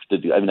have to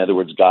do. In other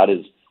words, God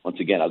is, once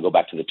again, I'll go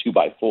back to the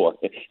 2x4,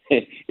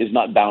 is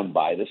not bound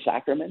by the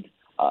sacrament.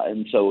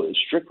 And so,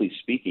 strictly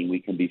speaking, we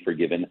can be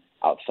forgiven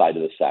outside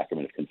of the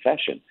sacrament of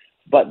confession.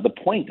 But the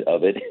point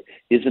of it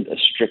isn't a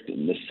strict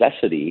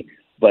necessity,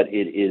 but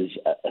it is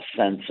a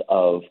sense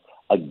of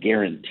a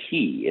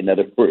guarantee. In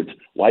other words,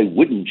 why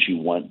wouldn't you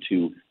want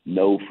to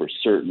know for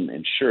certain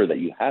and sure that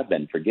you have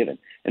been forgiven?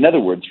 In other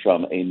words,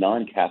 from a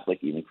non-Catholic,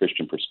 even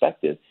Christian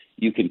perspective,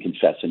 you can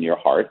confess in your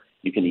heart.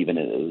 You can even,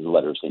 as the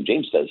letter of St.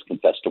 James says,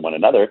 confess to one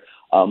another.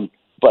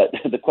 But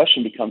the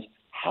question becomes,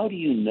 how do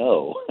you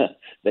know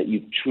that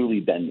you've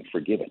truly been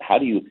forgiven? How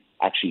do you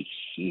actually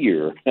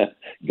hear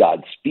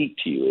God speak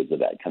to you? Is it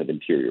that kind of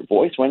interior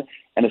voice?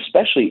 And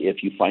especially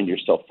if you find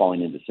yourself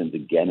falling into sins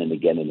again and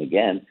again and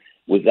again,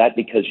 was that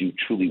because you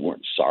truly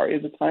weren't sorry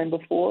at the time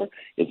before?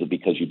 Is it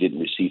because you didn't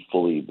receive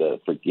fully the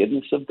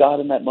forgiveness of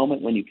God in that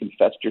moment when you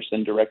confessed your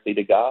sin directly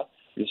to God?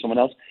 forgive someone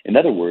else? In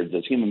other words,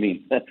 as human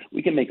beings,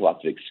 we can make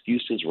lots of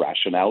excuses,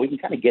 rationale. We can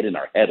kind of get in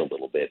our head a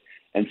little bit.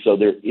 And so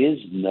there is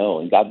no,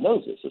 and God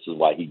knows this. This is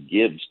why he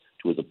gives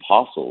to his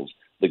apostles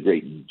the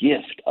great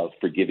gift of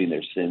forgiving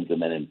their sins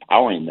and then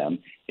empowering them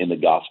in the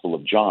Gospel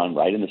of John,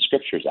 right in the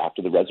Scriptures.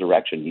 After the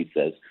resurrection, he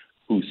says,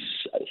 whose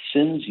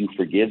sins you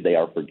forgive, they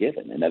are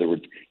forgiven. In other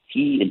words,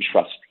 he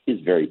entrusts his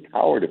very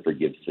power to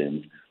forgive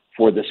sins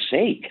for the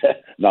sake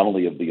not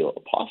only of the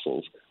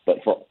apostles, but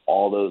for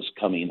all those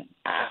coming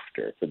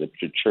after, for the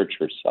church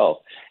herself,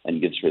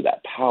 and gives her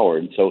that power.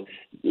 And so,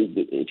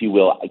 if you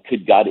will,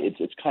 could God,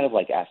 it's kind of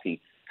like asking,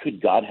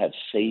 could God have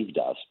saved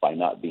us by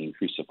not being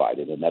crucified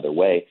in another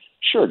way?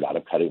 Sure, God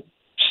have kind of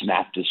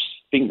snapped his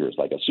fingers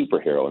like a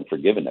superhero and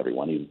forgiven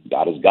everyone.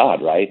 God is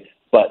God, right?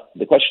 But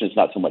the question is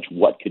not so much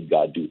what could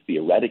God do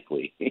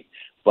theoretically,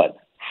 but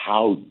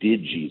how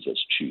did Jesus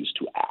choose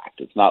to act?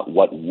 It's not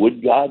what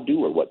would God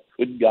do or what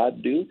could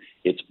God do.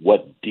 It's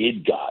what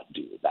did God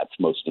do. That's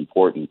most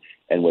important.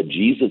 And what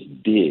Jesus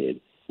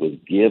did was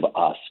give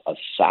us a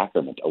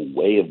sacrament, a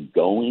way of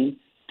going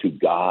to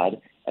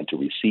God and to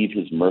receive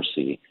his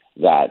mercy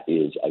that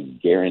is a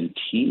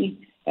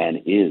guarantee and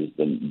is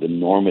the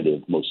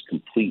normative, most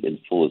complete and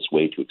fullest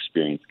way to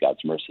experience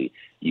God's mercy.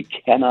 You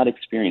cannot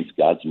experience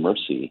God's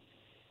mercy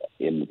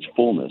in its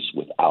fullness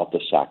without the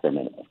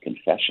sacrament of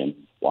confession.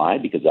 Why?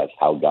 Because that's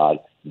how God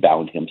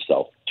bound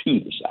himself to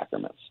the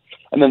sacraments.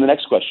 And then the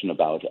next question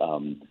about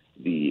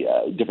the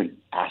different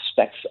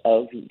aspects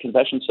of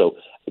confession. So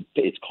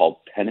it's called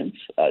penance,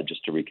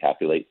 just to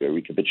recapitulate,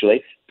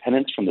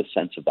 penance from the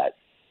sense of that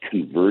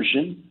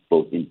conversion,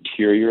 both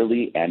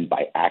interiorly and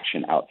by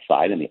action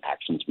outside, and the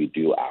actions we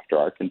do after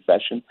our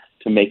confession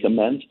to make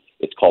amends.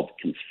 It's called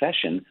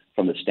confession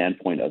from the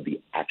standpoint of the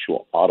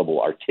actual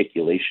audible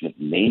articulation of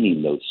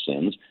naming those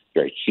sins,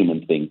 very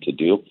human thing to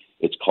do.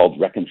 It's called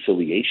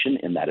reconciliation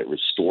in that it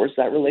restores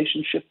that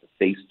relationship,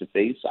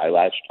 face-to-face,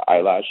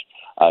 eyelash-to-eyelash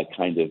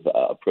kind of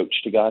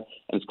approach to God.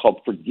 And it's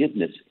called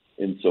forgiveness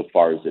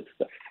insofar as it's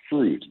the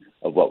fruit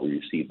of what we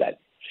receive, that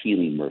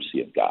healing mercy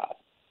of God.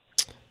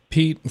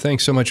 Pete,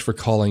 thanks so much for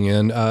calling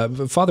in.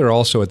 Father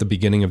also at the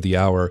beginning of the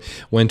hour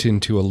went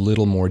into a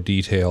little more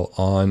detail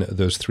on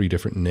those three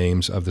different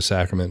names of the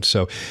sacrament.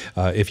 So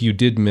if you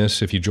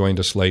joined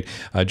us late,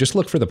 just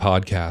look for the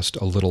podcast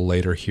a little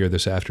later here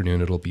this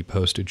afternoon. It'll be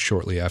posted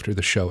shortly after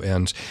the show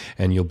ends,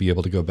 and you'll be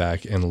able to go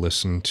back and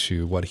listen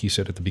to what he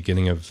said at the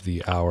beginning of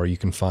the hour. You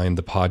can find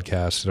the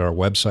podcast at our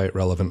website,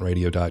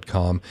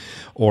 relevantradio.com,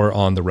 or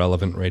on the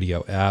Relevant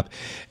Radio app.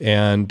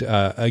 And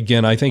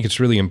again, I think it's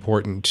really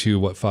important to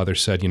what Father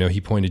said. He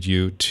pointed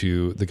you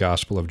to the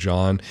Gospel of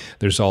John.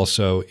 There's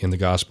also in the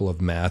Gospel of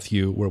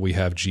Matthew where we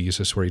have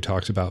Jesus, where he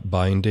talks about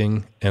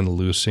binding and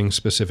loosing,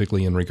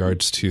 specifically in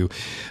regards to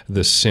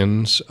the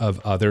sins of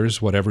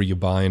others. Whatever you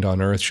bind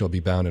on earth shall be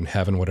bound in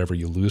heaven. Whatever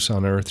you loose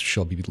on earth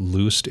shall be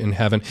loosed in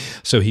heaven.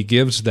 So he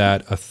gives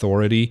that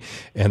authority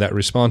and that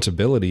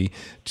responsibility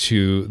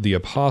to the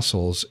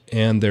apostles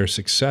and their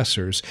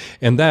successors.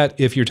 And that,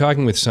 if you're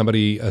talking with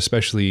somebody,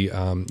 especially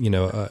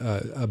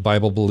a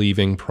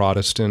Bible-believing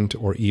Protestant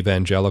or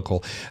evangelical,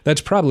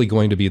 that's probably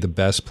going to be the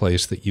best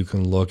place that you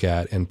can look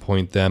at and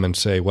point them and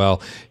say,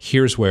 well,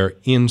 here's where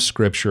in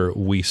Scripture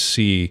we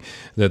see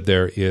that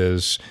there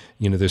is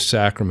this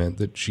sacrament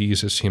that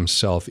Jesus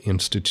himself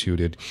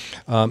instituted.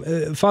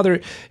 Father,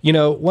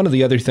 one of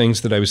the other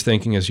things that I was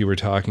thinking as you were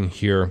talking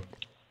here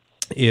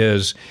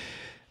is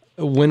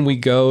when we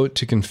go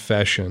to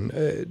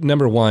confession,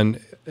 number one,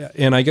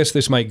 and I guess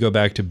this might go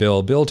back to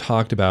Bill. Bill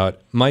talked about,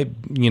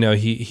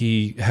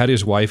 he had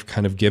his wife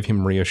kind of give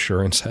him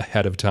reassurance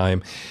ahead of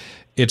time.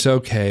 It's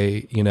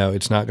okay,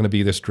 it's not going to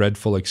be this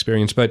dreadful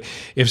experience. But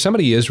if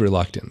somebody is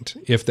reluctant,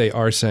 if they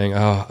are saying,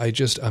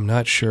 I'm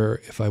not sure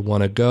if I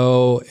want to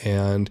go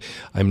and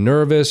I'm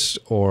nervous,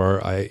 or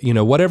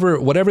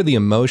whatever the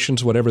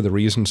emotions, whatever the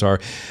reasons are,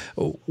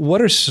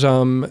 what are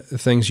some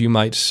things you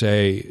might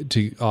say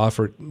to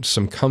offer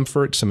some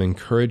comfort, some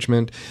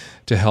encouragement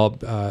to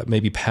help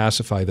maybe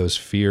pacify those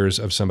fears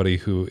of somebody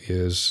who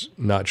is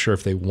not sure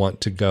if they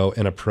want to go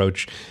and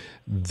approach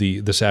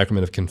the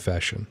sacrament of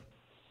confession?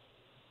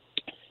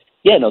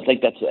 Yeah, no, I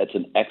think that's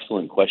an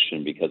excellent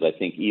question, because I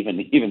think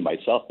even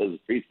myself as a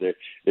priest,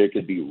 there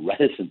could be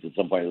reticence at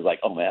some point. It's like,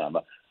 oh man,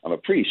 I'm a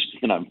priest,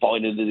 and I'm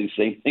falling into these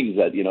same things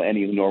that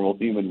any normal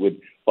human would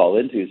fall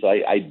into. So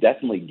I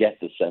definitely get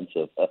the sense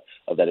of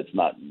that it's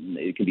not.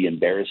 It can be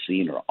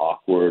embarrassing or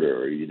awkward,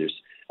 or there's,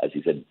 as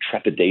you said,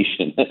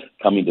 trepidation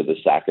coming to the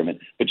sacrament.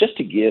 But just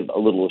to give a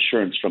little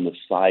assurance from the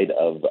side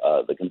of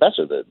the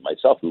confessor,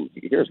 myself, who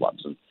hears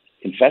lots of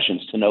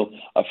confessions, to know,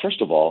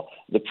 first of all,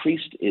 the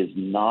priest is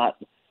not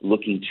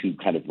looking to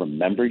kind of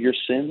remember your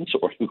sins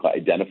or to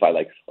identify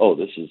like, oh,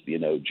 this is,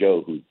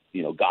 Joe who,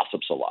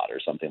 gossips a lot or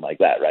something like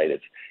that, right?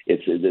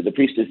 It's the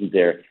priest isn't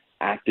there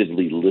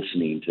actively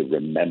listening to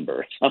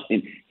remember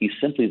something. He's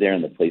simply there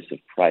in the place of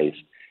Christ.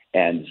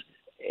 And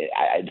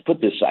I put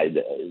this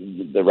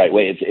the right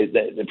way.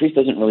 The priest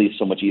doesn't really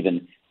so much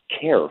even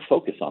care or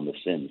focus on the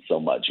sin so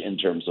much in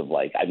terms of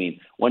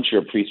once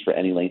you're a priest for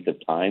any length of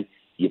time,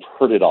 you've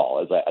heard it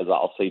all. As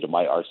I'll say to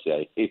my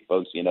RCIA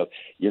folks,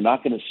 you're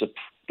not going to,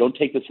 don't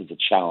take this as a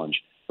challenge,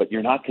 but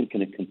you're not going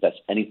to confess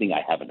anything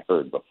I haven't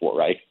heard before,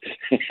 right?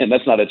 And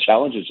that's not a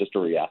challenge, it's just a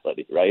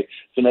reality, right?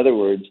 So in other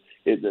words,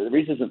 the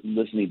reason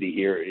listening to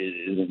ear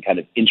isn't kind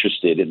of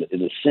interested in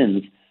the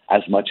sins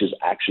as much as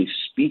actually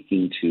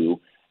speaking to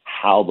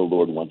how the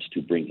Lord wants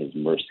to bring his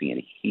mercy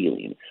and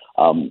healing.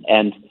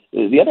 And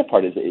the other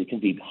part is that it can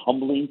be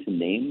humbling to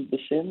name the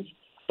sins,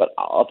 but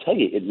I'll tell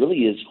you, it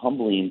really is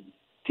humbling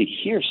to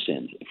hear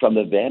sins from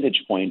the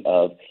vantage point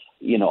of,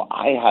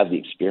 I have the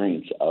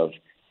experience of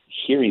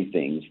hearing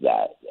things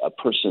that a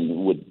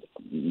person would,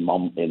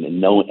 in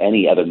no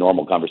any other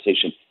normal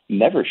conversation,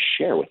 never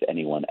share with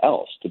anyone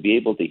else. To be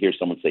able to hear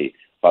someone say,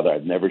 Father,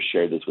 I've never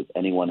shared this with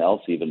anyone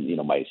else, even,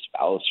 my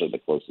spouse or the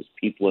closest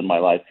people in my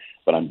life,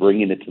 but I'm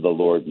bringing it to the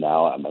Lord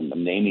now. I'm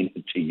naming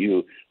it to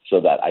you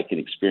so that I can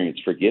experience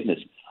forgiveness.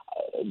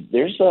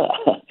 There's the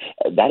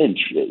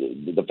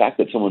fact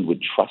that someone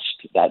would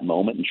trust that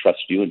moment and trust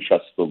you and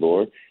trust the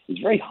Lord is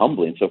very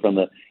humbling. So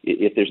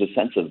if there's a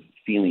sense of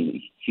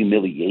feeling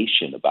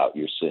humiliation about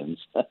your sins,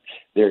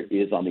 there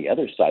is on the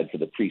other side for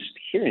the priest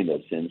hearing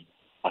those sins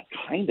a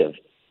kind of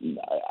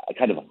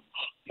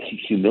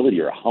humility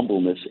or a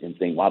humbleness in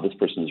saying, wow, this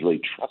person is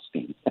really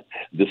trusting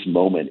this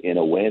moment in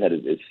a way that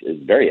is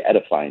very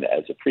edifying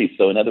as a priest.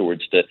 So in other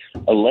words, to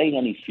allay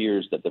any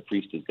fears that the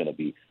priest is going to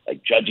be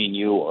like judging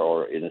you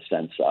or in a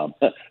sense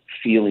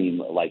feeling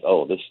like,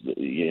 oh, this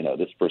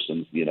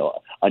person's,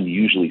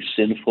 unusually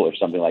sinful or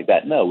something like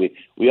that. No,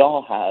 we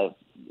all have,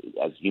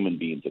 as human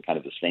beings, are kind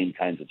of the same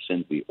kinds of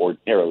sins we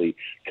ordinarily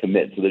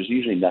commit. So there's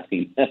usually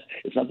nothing,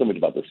 it's not so much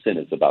about the sin,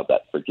 it's about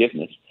that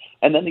forgiveness.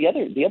 And then the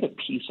other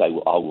piece I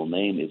will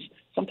name is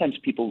sometimes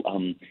people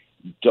aren't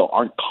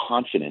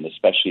confident,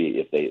 especially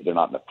if they're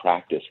not in the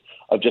practice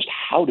of just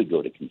how to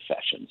go to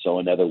confession. So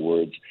in other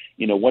words,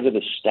 what are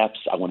the steps?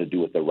 I want to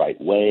do it the right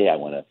way. I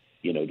want to,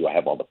 do I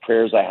have all the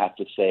prayers I have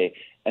to say?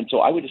 And so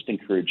I would just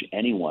encourage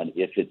anyone,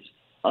 if it's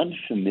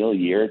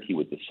unfamiliarity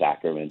with the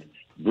sacrament,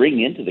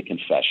 bring into the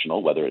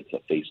confessional, whether it's a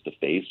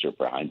face-to-face or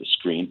behind the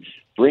screen,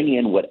 bring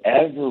in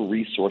whatever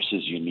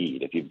resources you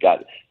need. If you've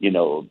got,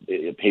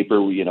 a paper, a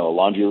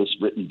laundry list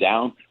written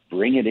down,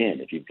 bring it in.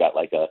 If you've got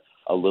like a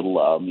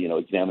little,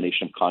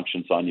 examination of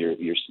conscience on your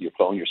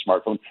phone, your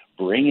smartphone,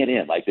 bring it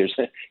in. Like it's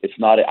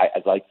not,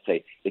 I'd like to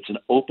say, it's an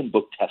open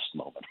book test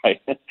moment,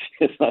 right?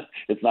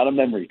 It's not a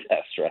memory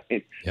test,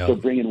 right? Yep. So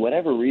bring in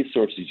whatever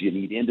resources you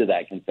need into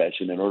that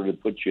confession in order to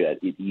put you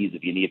at ease.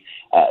 If you need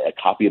a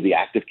copy of the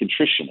Act of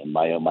Contrition, in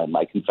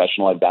my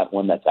confessional, I've got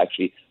one that's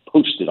actually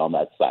posted on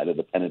that side of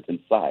the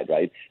penitent side,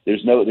 right?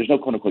 There's no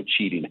quote unquote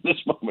cheating in this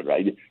moment,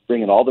 right?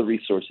 Bring in all the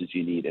resources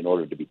you need in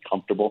order to be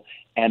comfortable.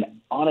 And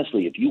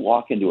honestly, if you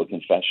walk into a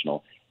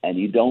confessional and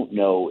you don't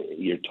know,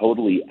 you're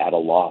totally at a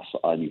loss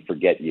and you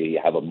forget, you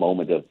have a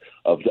moment of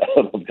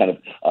kind of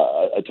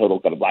a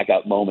total kind of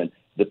blackout moment,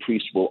 the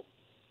priest will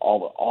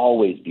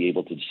always be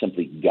able to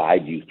simply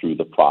guide you through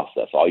the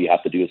process. All you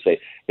have to do is say,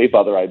 hey,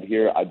 Father, I'm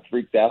here. I'm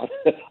freaked out.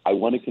 I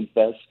want to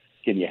confess.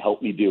 Can you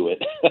help me do it?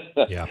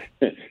 Yeah.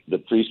 The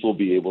priest will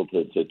be able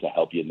to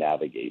help you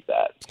navigate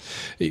that.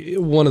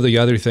 One of the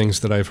other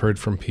things that I've heard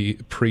from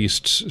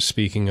priests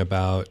speaking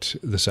about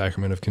the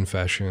sacrament of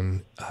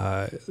confession,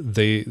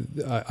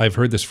 I've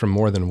heard this from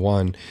more than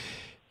one,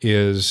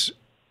 is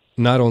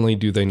not only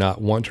do they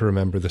not want to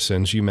remember the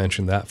sins, you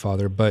mentioned that,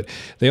 Father, but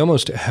they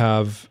almost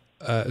have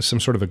some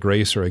sort of a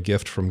grace or a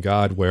gift from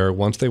God where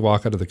once they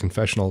walk out of the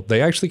confessional,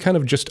 they actually kind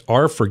of just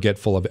are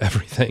forgetful of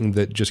everything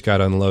that just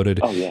got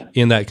unloaded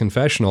in that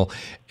confessional,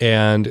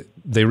 and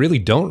they really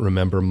don't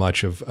remember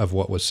much of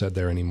what was said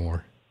there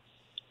anymore.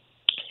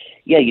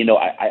 Yeah,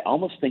 I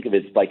almost think of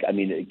it like,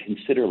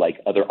 consider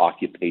like other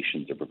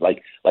occupations, or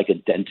like a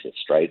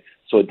dentist, right?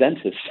 So a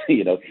dentist,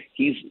 he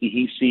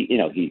meets you,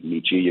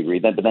 you agree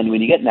with that, but then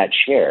when you get in that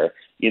chair,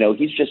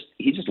 he's just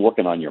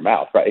working on your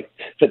mouth, right?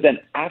 But then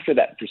after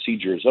that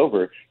procedure is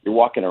over, you're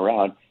walking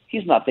around,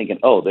 he's not thinking,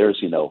 oh,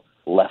 there's,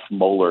 left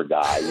molar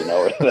guy,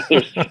 or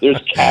there's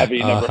cavity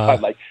number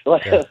 5, it's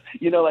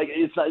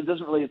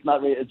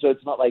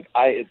not like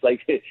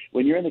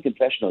when you're in the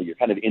confessional, you're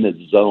kind of in a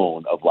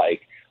zone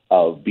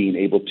of being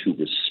able to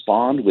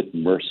respond with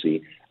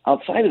mercy.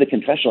 Outside of the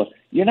confessional,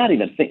 you're not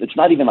even it's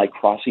not even like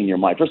crossing your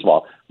mind. First of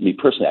all, me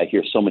personally, I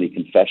hear so many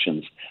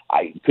confessions,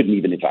 I couldn't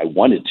even, if I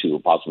wanted to,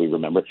 possibly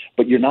remember.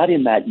 But you're not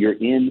in that. You're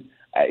in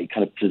a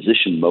kind of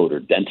physician mode or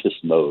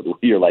dentist mode, where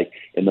you're like,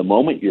 in the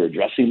moment you're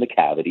addressing the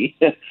cavity,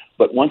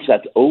 but once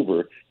that's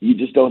over, you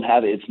just don't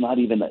have it. It's not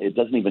even a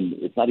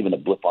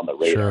blip on the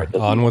radar.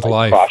 Sure. On with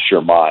life. Cross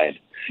your mind.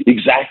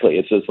 Exactly.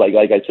 It's just like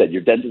I said,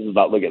 your dentist is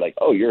not looking like,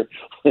 oh, your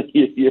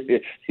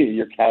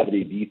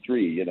cavity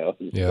D3,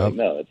 Yeah. Like,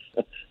 no, it's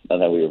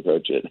not how we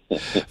approach it.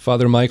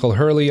 Father Michael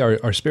Hurley,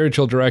 our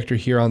spiritual director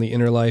here on The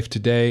Inner Life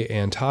today,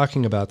 and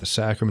talking about the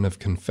sacrament of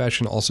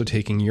confession, also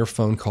taking your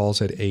phone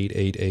calls at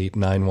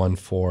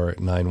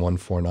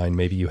 888-914-9149.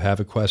 Maybe you have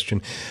a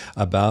question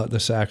about the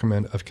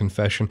sacrament of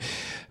confession.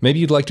 Maybe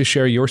you'd like to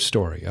share your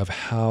story of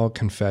how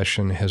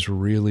confession has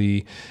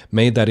really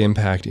made that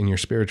impact in your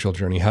spiritual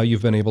journey, how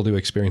you've been able to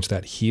experience experienced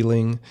that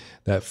healing,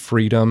 that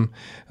freedom,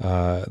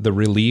 the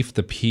relief,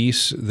 the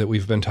peace that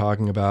we've been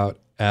talking about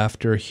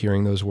after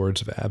hearing those words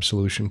of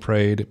absolution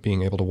prayed,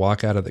 being able to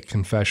walk out of the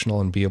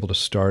confessional and be able to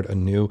start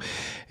anew?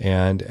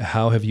 And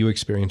how have you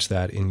experienced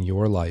that in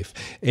your life?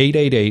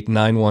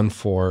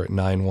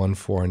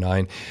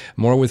 888-914-9149.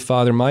 More with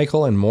Father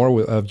Michael and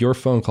more of your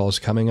phone calls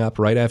coming up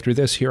right after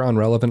this here on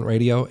Relevant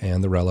Radio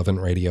and the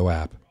Relevant Radio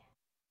app.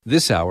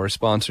 This hour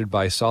sponsored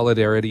by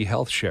Solidarity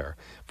Health Share.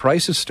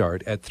 Prices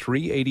start at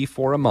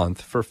 $384 a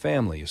month for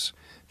families.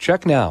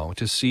 Check now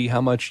to see how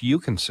much you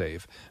can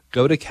save.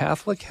 Go to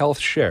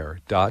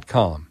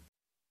CatholicHealthShare.com.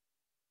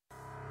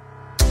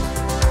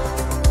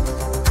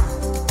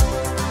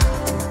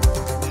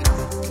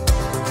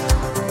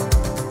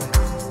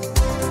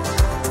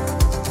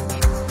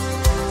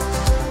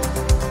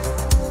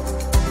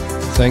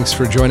 Thanks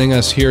for joining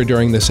us here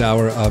during this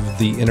hour of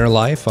The Inner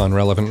Life on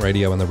Relevant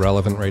Radio and the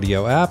Relevant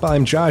Radio app.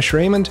 I'm Josh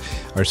Raymond,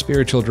 our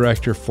spiritual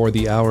director for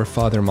the hour,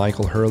 Father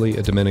Michael Hurley,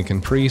 a Dominican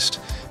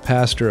priest,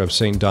 pastor of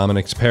St.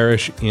 Dominic's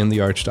Parish in the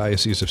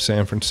Archdiocese of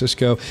San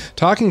Francisco,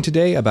 talking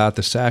today about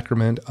the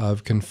sacrament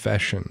of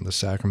confession, the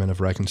sacrament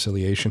of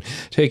reconciliation.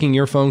 Taking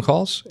your phone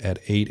calls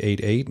at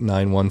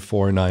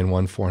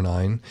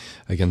 888-914-9149.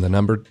 Again, the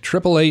number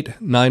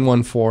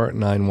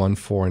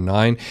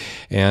 888-914-9149.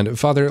 And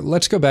Father,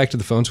 let's go back to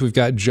the phones. We've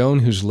got Joan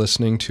who's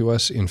listening to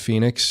us in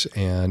Phoenix.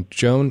 And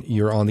Joan,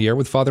 you're on the air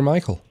with Father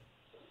Michael.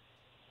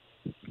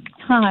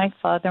 Hi,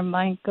 Father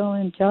Michael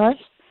and Josh.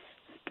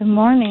 Good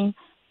morning.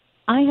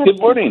 I have Good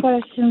morning. two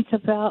questions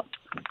about.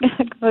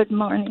 Good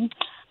morning.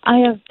 I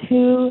have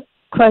two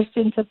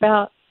questions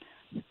about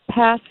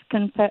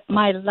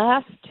my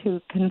last two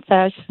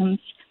confessions.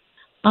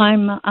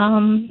 I'm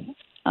in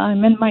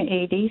my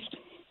 80s,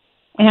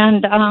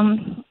 and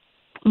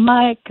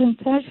my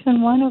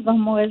confession, one of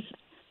them was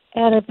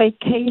at a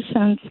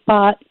vacation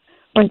spot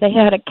where they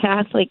had a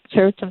Catholic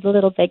church of a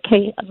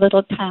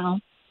little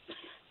town,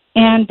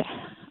 and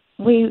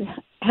we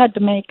had to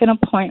make an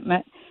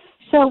appointment.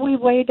 So we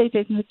waited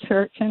in the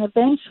church, and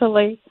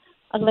eventually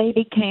a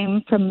lady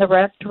came from the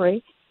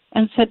rectory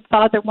and said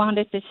Father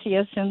wanted to see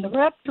us in the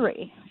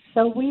rectory.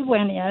 So we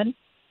went in,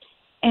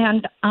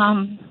 and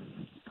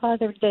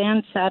Father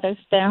Dan sat us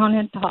down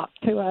and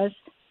talked to us,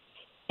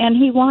 and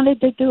he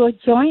wanted to do a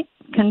joint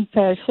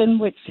confession,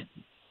 which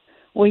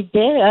we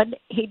did.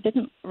 He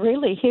didn't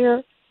really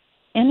hear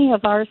any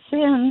of our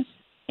sins,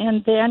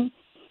 and then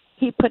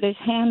he put his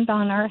hand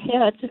on our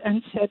heads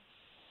and said,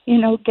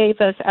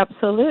 gave us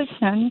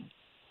absolution.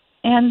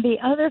 And the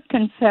other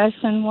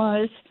confession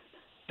was,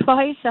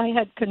 twice I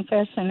had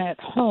confession at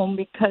home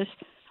because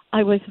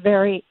I was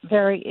very,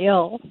 very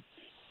ill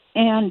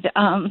and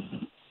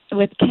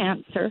with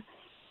cancer.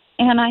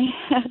 And I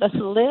had a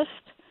list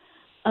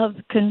of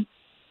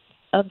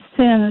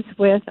sins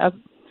with a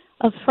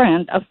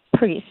friend, a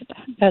priest.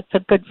 That's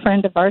a good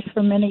friend of ours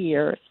for many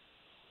years.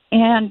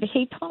 And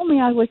he told me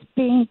I was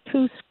being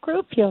too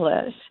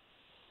scrupulous.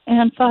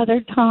 And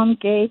Father Tom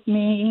gave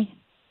me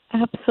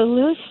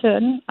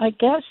absolution. I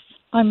guess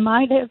I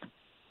might have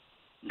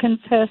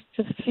confessed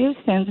a few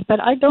sins, but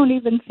I don't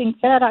even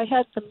think that. I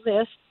had the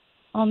list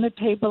on the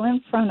table in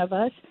front of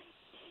us,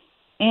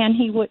 and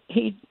he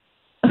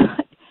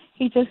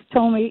he just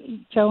told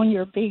me, Joan,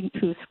 you're being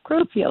too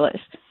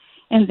scrupulous.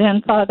 And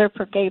then Father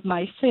forgave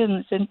my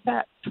sins. In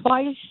fact,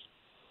 twice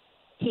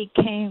he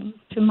came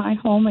to my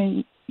home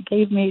and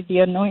gave me the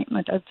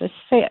anointment of the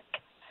sick.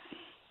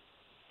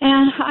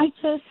 And I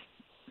just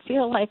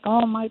feel like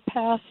all my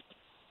past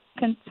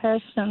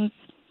confessions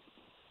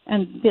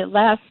and the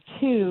last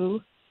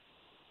two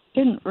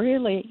didn't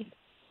really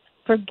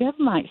forgive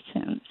my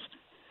sins.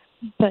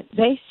 But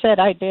they said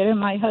I did, and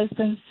my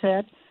husband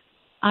said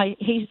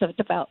he's a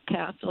devout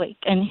Catholic,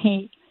 and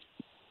he's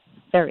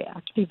very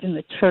active in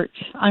the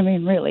church. I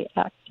mean, really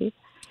active.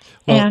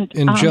 Well,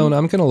 and Joan,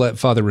 I'm going to let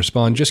Father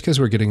respond just because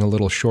we're getting a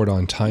little short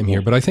on time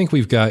here, but I think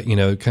we've got,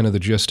 kind of the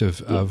gist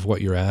of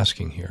what you're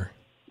asking here.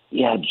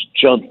 Yeah,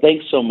 Joan,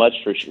 thanks so much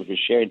for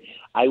sharing.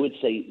 I would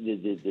say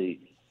the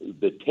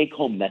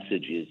take-home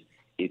message is,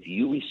 if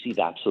you receive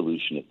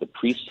absolution, if the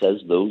priest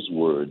says those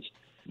words,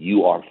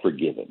 you are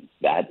forgiven.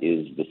 That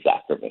is the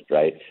sacrament,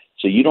 right?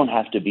 So you don't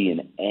have to be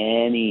in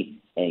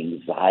any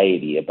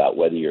anxiety about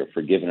whether you're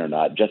forgiven or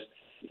not. Just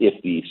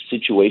if the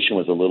situation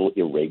was a little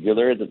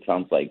irregular, that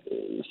sounds like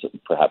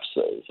perhaps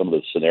some of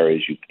the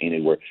scenarios you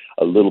painted were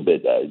a little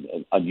bit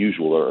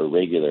unusual or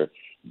irregular,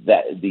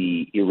 that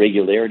the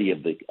irregularity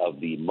of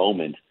the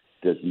moment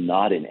does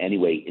not in any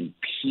way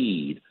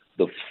impede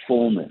the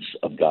fullness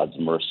of God's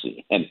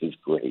mercy and His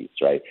grace,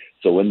 right?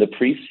 So when the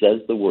priest says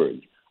the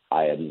words,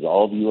 I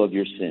absolve you of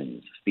your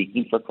sins,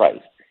 speaking for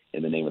Christ,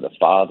 in the name of the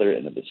Father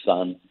and of the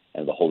Son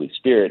and of the Holy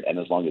Spirit, and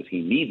as long as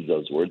He needs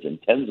those words,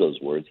 intends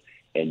those words,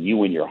 and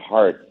you in your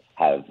heart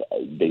have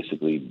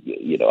basically,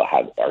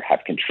 have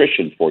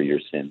contrition for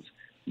your sins,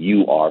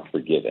 you are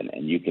forgiven,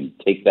 and you can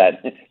take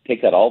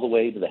that all the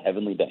way to the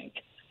heavenly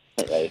bank.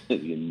 Right?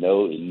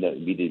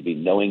 Need be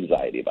no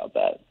anxiety about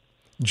that.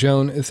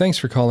 Joan, thanks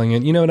for calling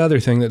in. Another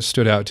thing that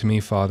stood out to me,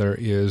 Father,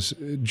 is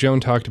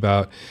Joan talked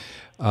about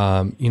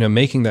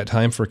making that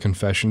time for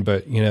confession.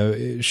 But,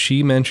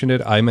 she mentioned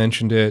it, I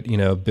mentioned it,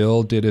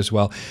 Bill did as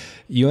well.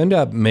 You end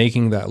up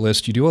making that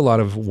list. You do a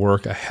lot of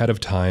work ahead of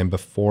time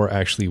before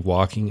actually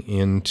walking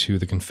into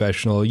the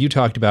confessional. You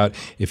talked about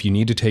if you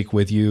need to take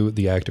with you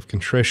the act of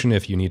contrition,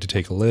 if you need to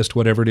take a list,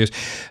 whatever it is.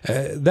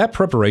 That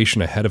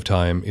preparation ahead of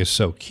time is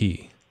so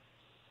key.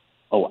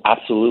 Oh,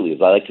 absolutely.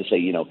 As I like to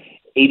say,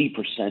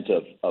 80%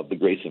 of the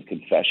grace of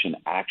confession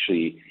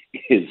actually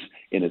is,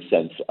 in a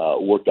sense,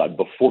 worked on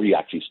before you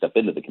actually step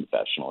into the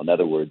confessional. In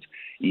other words,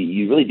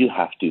 you really do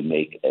have to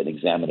make an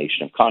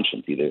examination of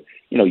conscience, either,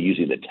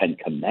 using the 10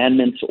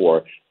 Commandments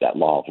or that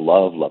law of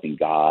love, loving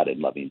God and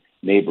loving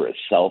neighbor as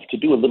self, to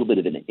do a little bit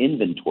of an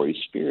inventory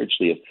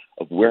spiritually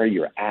of where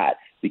you're at,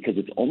 because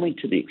it's only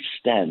to the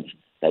extent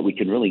that we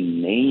can really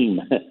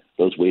name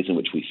those ways in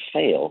which we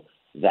fail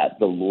that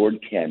the Lord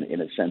can, in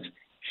a sense,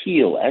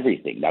 heal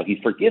everything. Now, he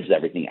forgives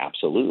everything,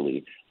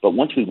 absolutely. But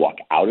once we walk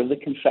out of the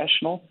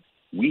confessional,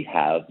 we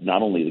have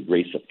not only the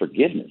grace of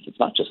forgiveness. It's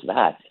not just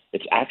that.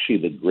 It's actually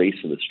the grace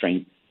and the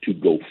strength to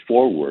go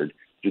forward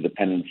through the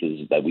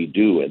penances that we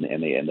do and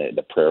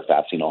the prayer,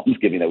 fasting,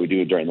 almsgiving that we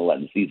do during the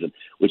Lenten season,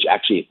 which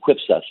actually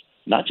equips us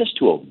not just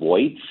to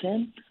avoid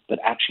sin, but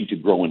actually to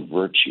grow in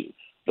virtue.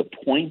 The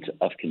point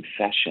of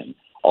confession,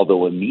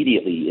 although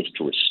immediately is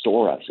to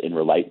restore us in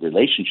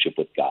relationship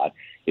with God,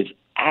 is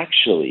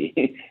actually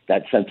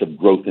that sense of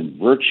growth in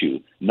virtue,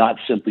 not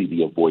simply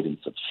the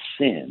avoidance of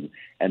sin.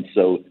 And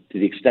so to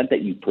the extent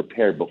that you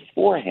prepare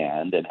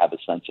beforehand and have a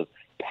sense of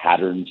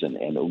patterns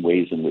and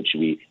ways in which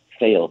we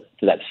fail,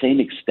 to that same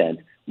extent,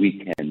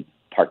 we can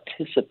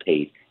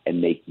participate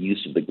and make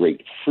use of the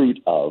great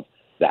fruit of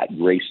that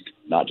grace,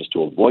 not just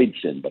to avoid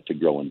sin, but to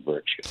grow in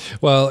virtue.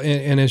 Well,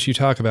 and as you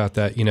talk about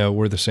that,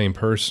 we're the same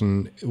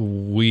person.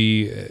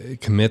 We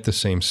commit the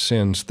same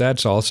sins.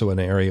 That's also an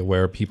area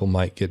where people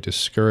might get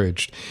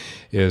discouraged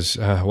is,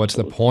 what's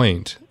the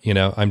point?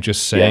 I'm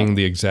just saying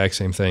the exact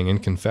same thing in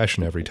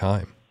confession every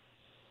time.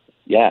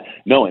 Yeah,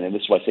 no, and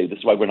this is why I say this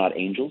is why we're not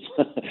angels.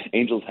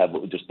 Angels have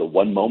just the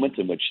one moment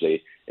in which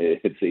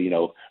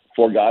it's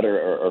for God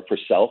or for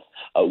self.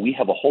 We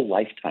have a whole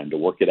lifetime to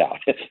work it out.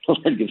 The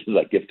Lord gives us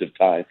that gift of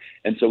time,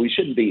 and so we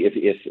shouldn't be.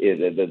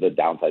 If the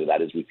downside of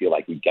that is we feel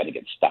like we kind of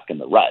get stuck in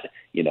the rut,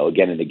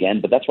 again and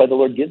again. But that's why the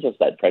Lord gives us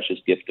that precious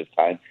gift of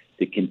time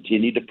to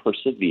continue to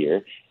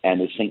persevere.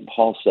 And as St.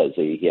 Paul says,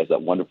 he has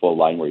that wonderful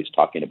line where he's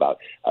talking about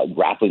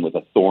grappling with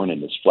a thorn in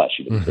his flesh.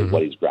 He doesn't say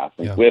what he's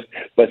grappling with,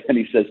 but then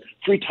he says,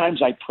 3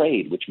 times I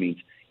prayed, which means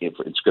in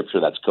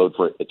Scripture that's code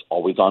for it's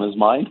always on his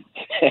mind.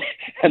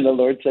 And the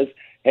Lord says,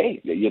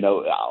 hey,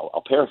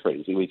 I'll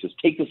paraphrase. He says,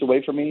 take this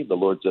away from me. The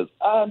Lord says,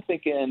 I'm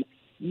thinking,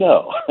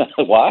 no.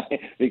 Why?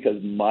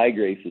 Because my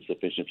grace is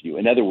sufficient for you.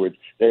 In other words,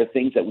 there are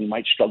things that we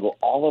might struggle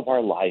all of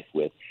our life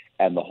with,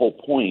 and the whole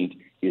point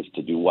is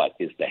to do what?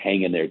 Is to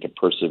hang in there, to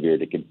persevere,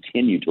 to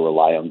continue to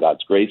rely on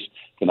God's grace,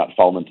 to not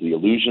fall into the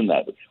illusion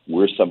that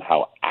we're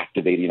somehow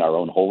activating our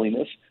own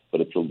holiness,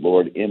 but it's the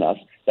Lord in us.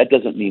 That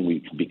doesn't mean we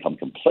can become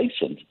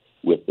complacent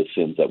with the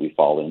sins that we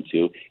fall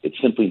into. It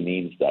simply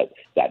means that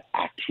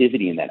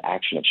activity and that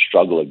action of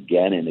struggle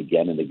again and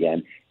again and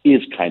again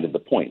is kind of the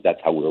point.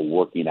 That's how we're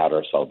working out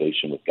our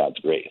salvation with God's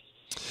grace.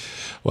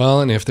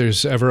 Well, and if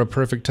there's ever a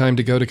perfect time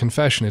to go to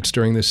confession, it's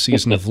during this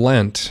season of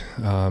Lent.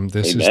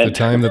 This is the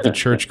time that the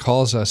Church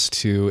calls us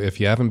to. If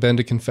you haven't been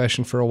to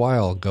confession for a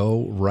while,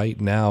 go right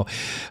now.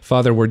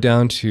 Father, we're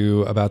down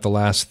to about the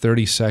last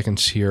 30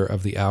 seconds here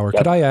of the hour.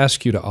 Could I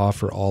ask you to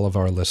offer all of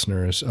our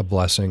listeners a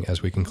blessing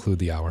as we conclude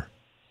the hour?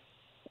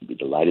 I'd be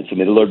delighted. So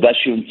may the Lord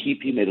bless you and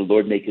keep you. May the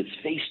Lord make his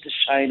face to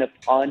shine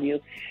upon you.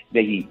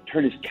 May he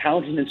turn his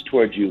countenance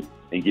towards you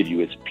and give you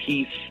his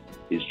peace,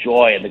 his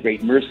joy, and the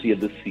great mercy of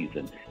this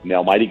season. May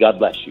Almighty God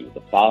bless you,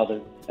 the Father,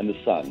 and the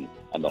Son,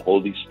 and the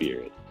Holy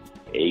Spirit.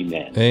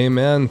 Amen.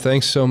 Amen.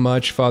 Thanks so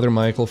much, Father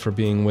Michael, for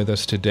being with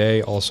us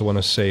today. Also want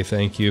to say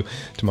thank you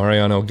to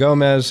Mariano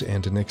Gomez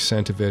and to Nick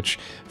Sentovich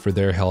for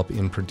their help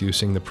in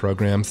producing the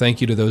program.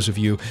 Thank you to those of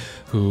you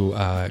who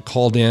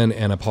called in,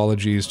 and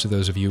apologies to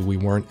those of you we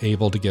weren't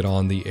able to get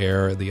on the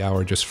air. The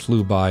hour just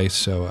flew by,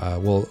 so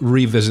we'll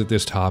revisit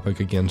this topic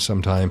again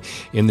sometime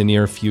in the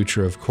near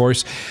future, of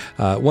course.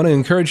 Want to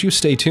encourage you,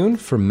 stay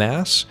tuned for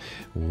Mass.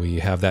 We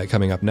have that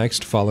coming up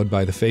next, followed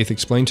by The Faith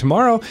Explained.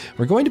 Tomorrow,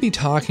 we're going to be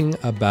talking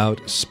about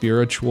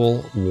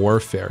spiritual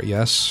warfare.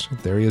 Yes,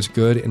 there is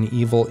good and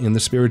evil in the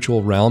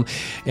spiritual realm.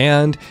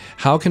 And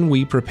how can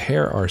we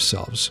prepare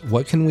ourselves?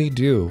 What can we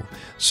do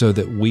so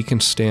that we can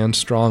stand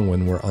strong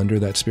when we're under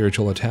that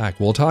spiritual attack?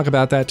 We'll talk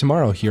about that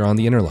tomorrow here on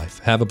The Inner Life.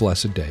 Have a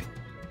blessed day.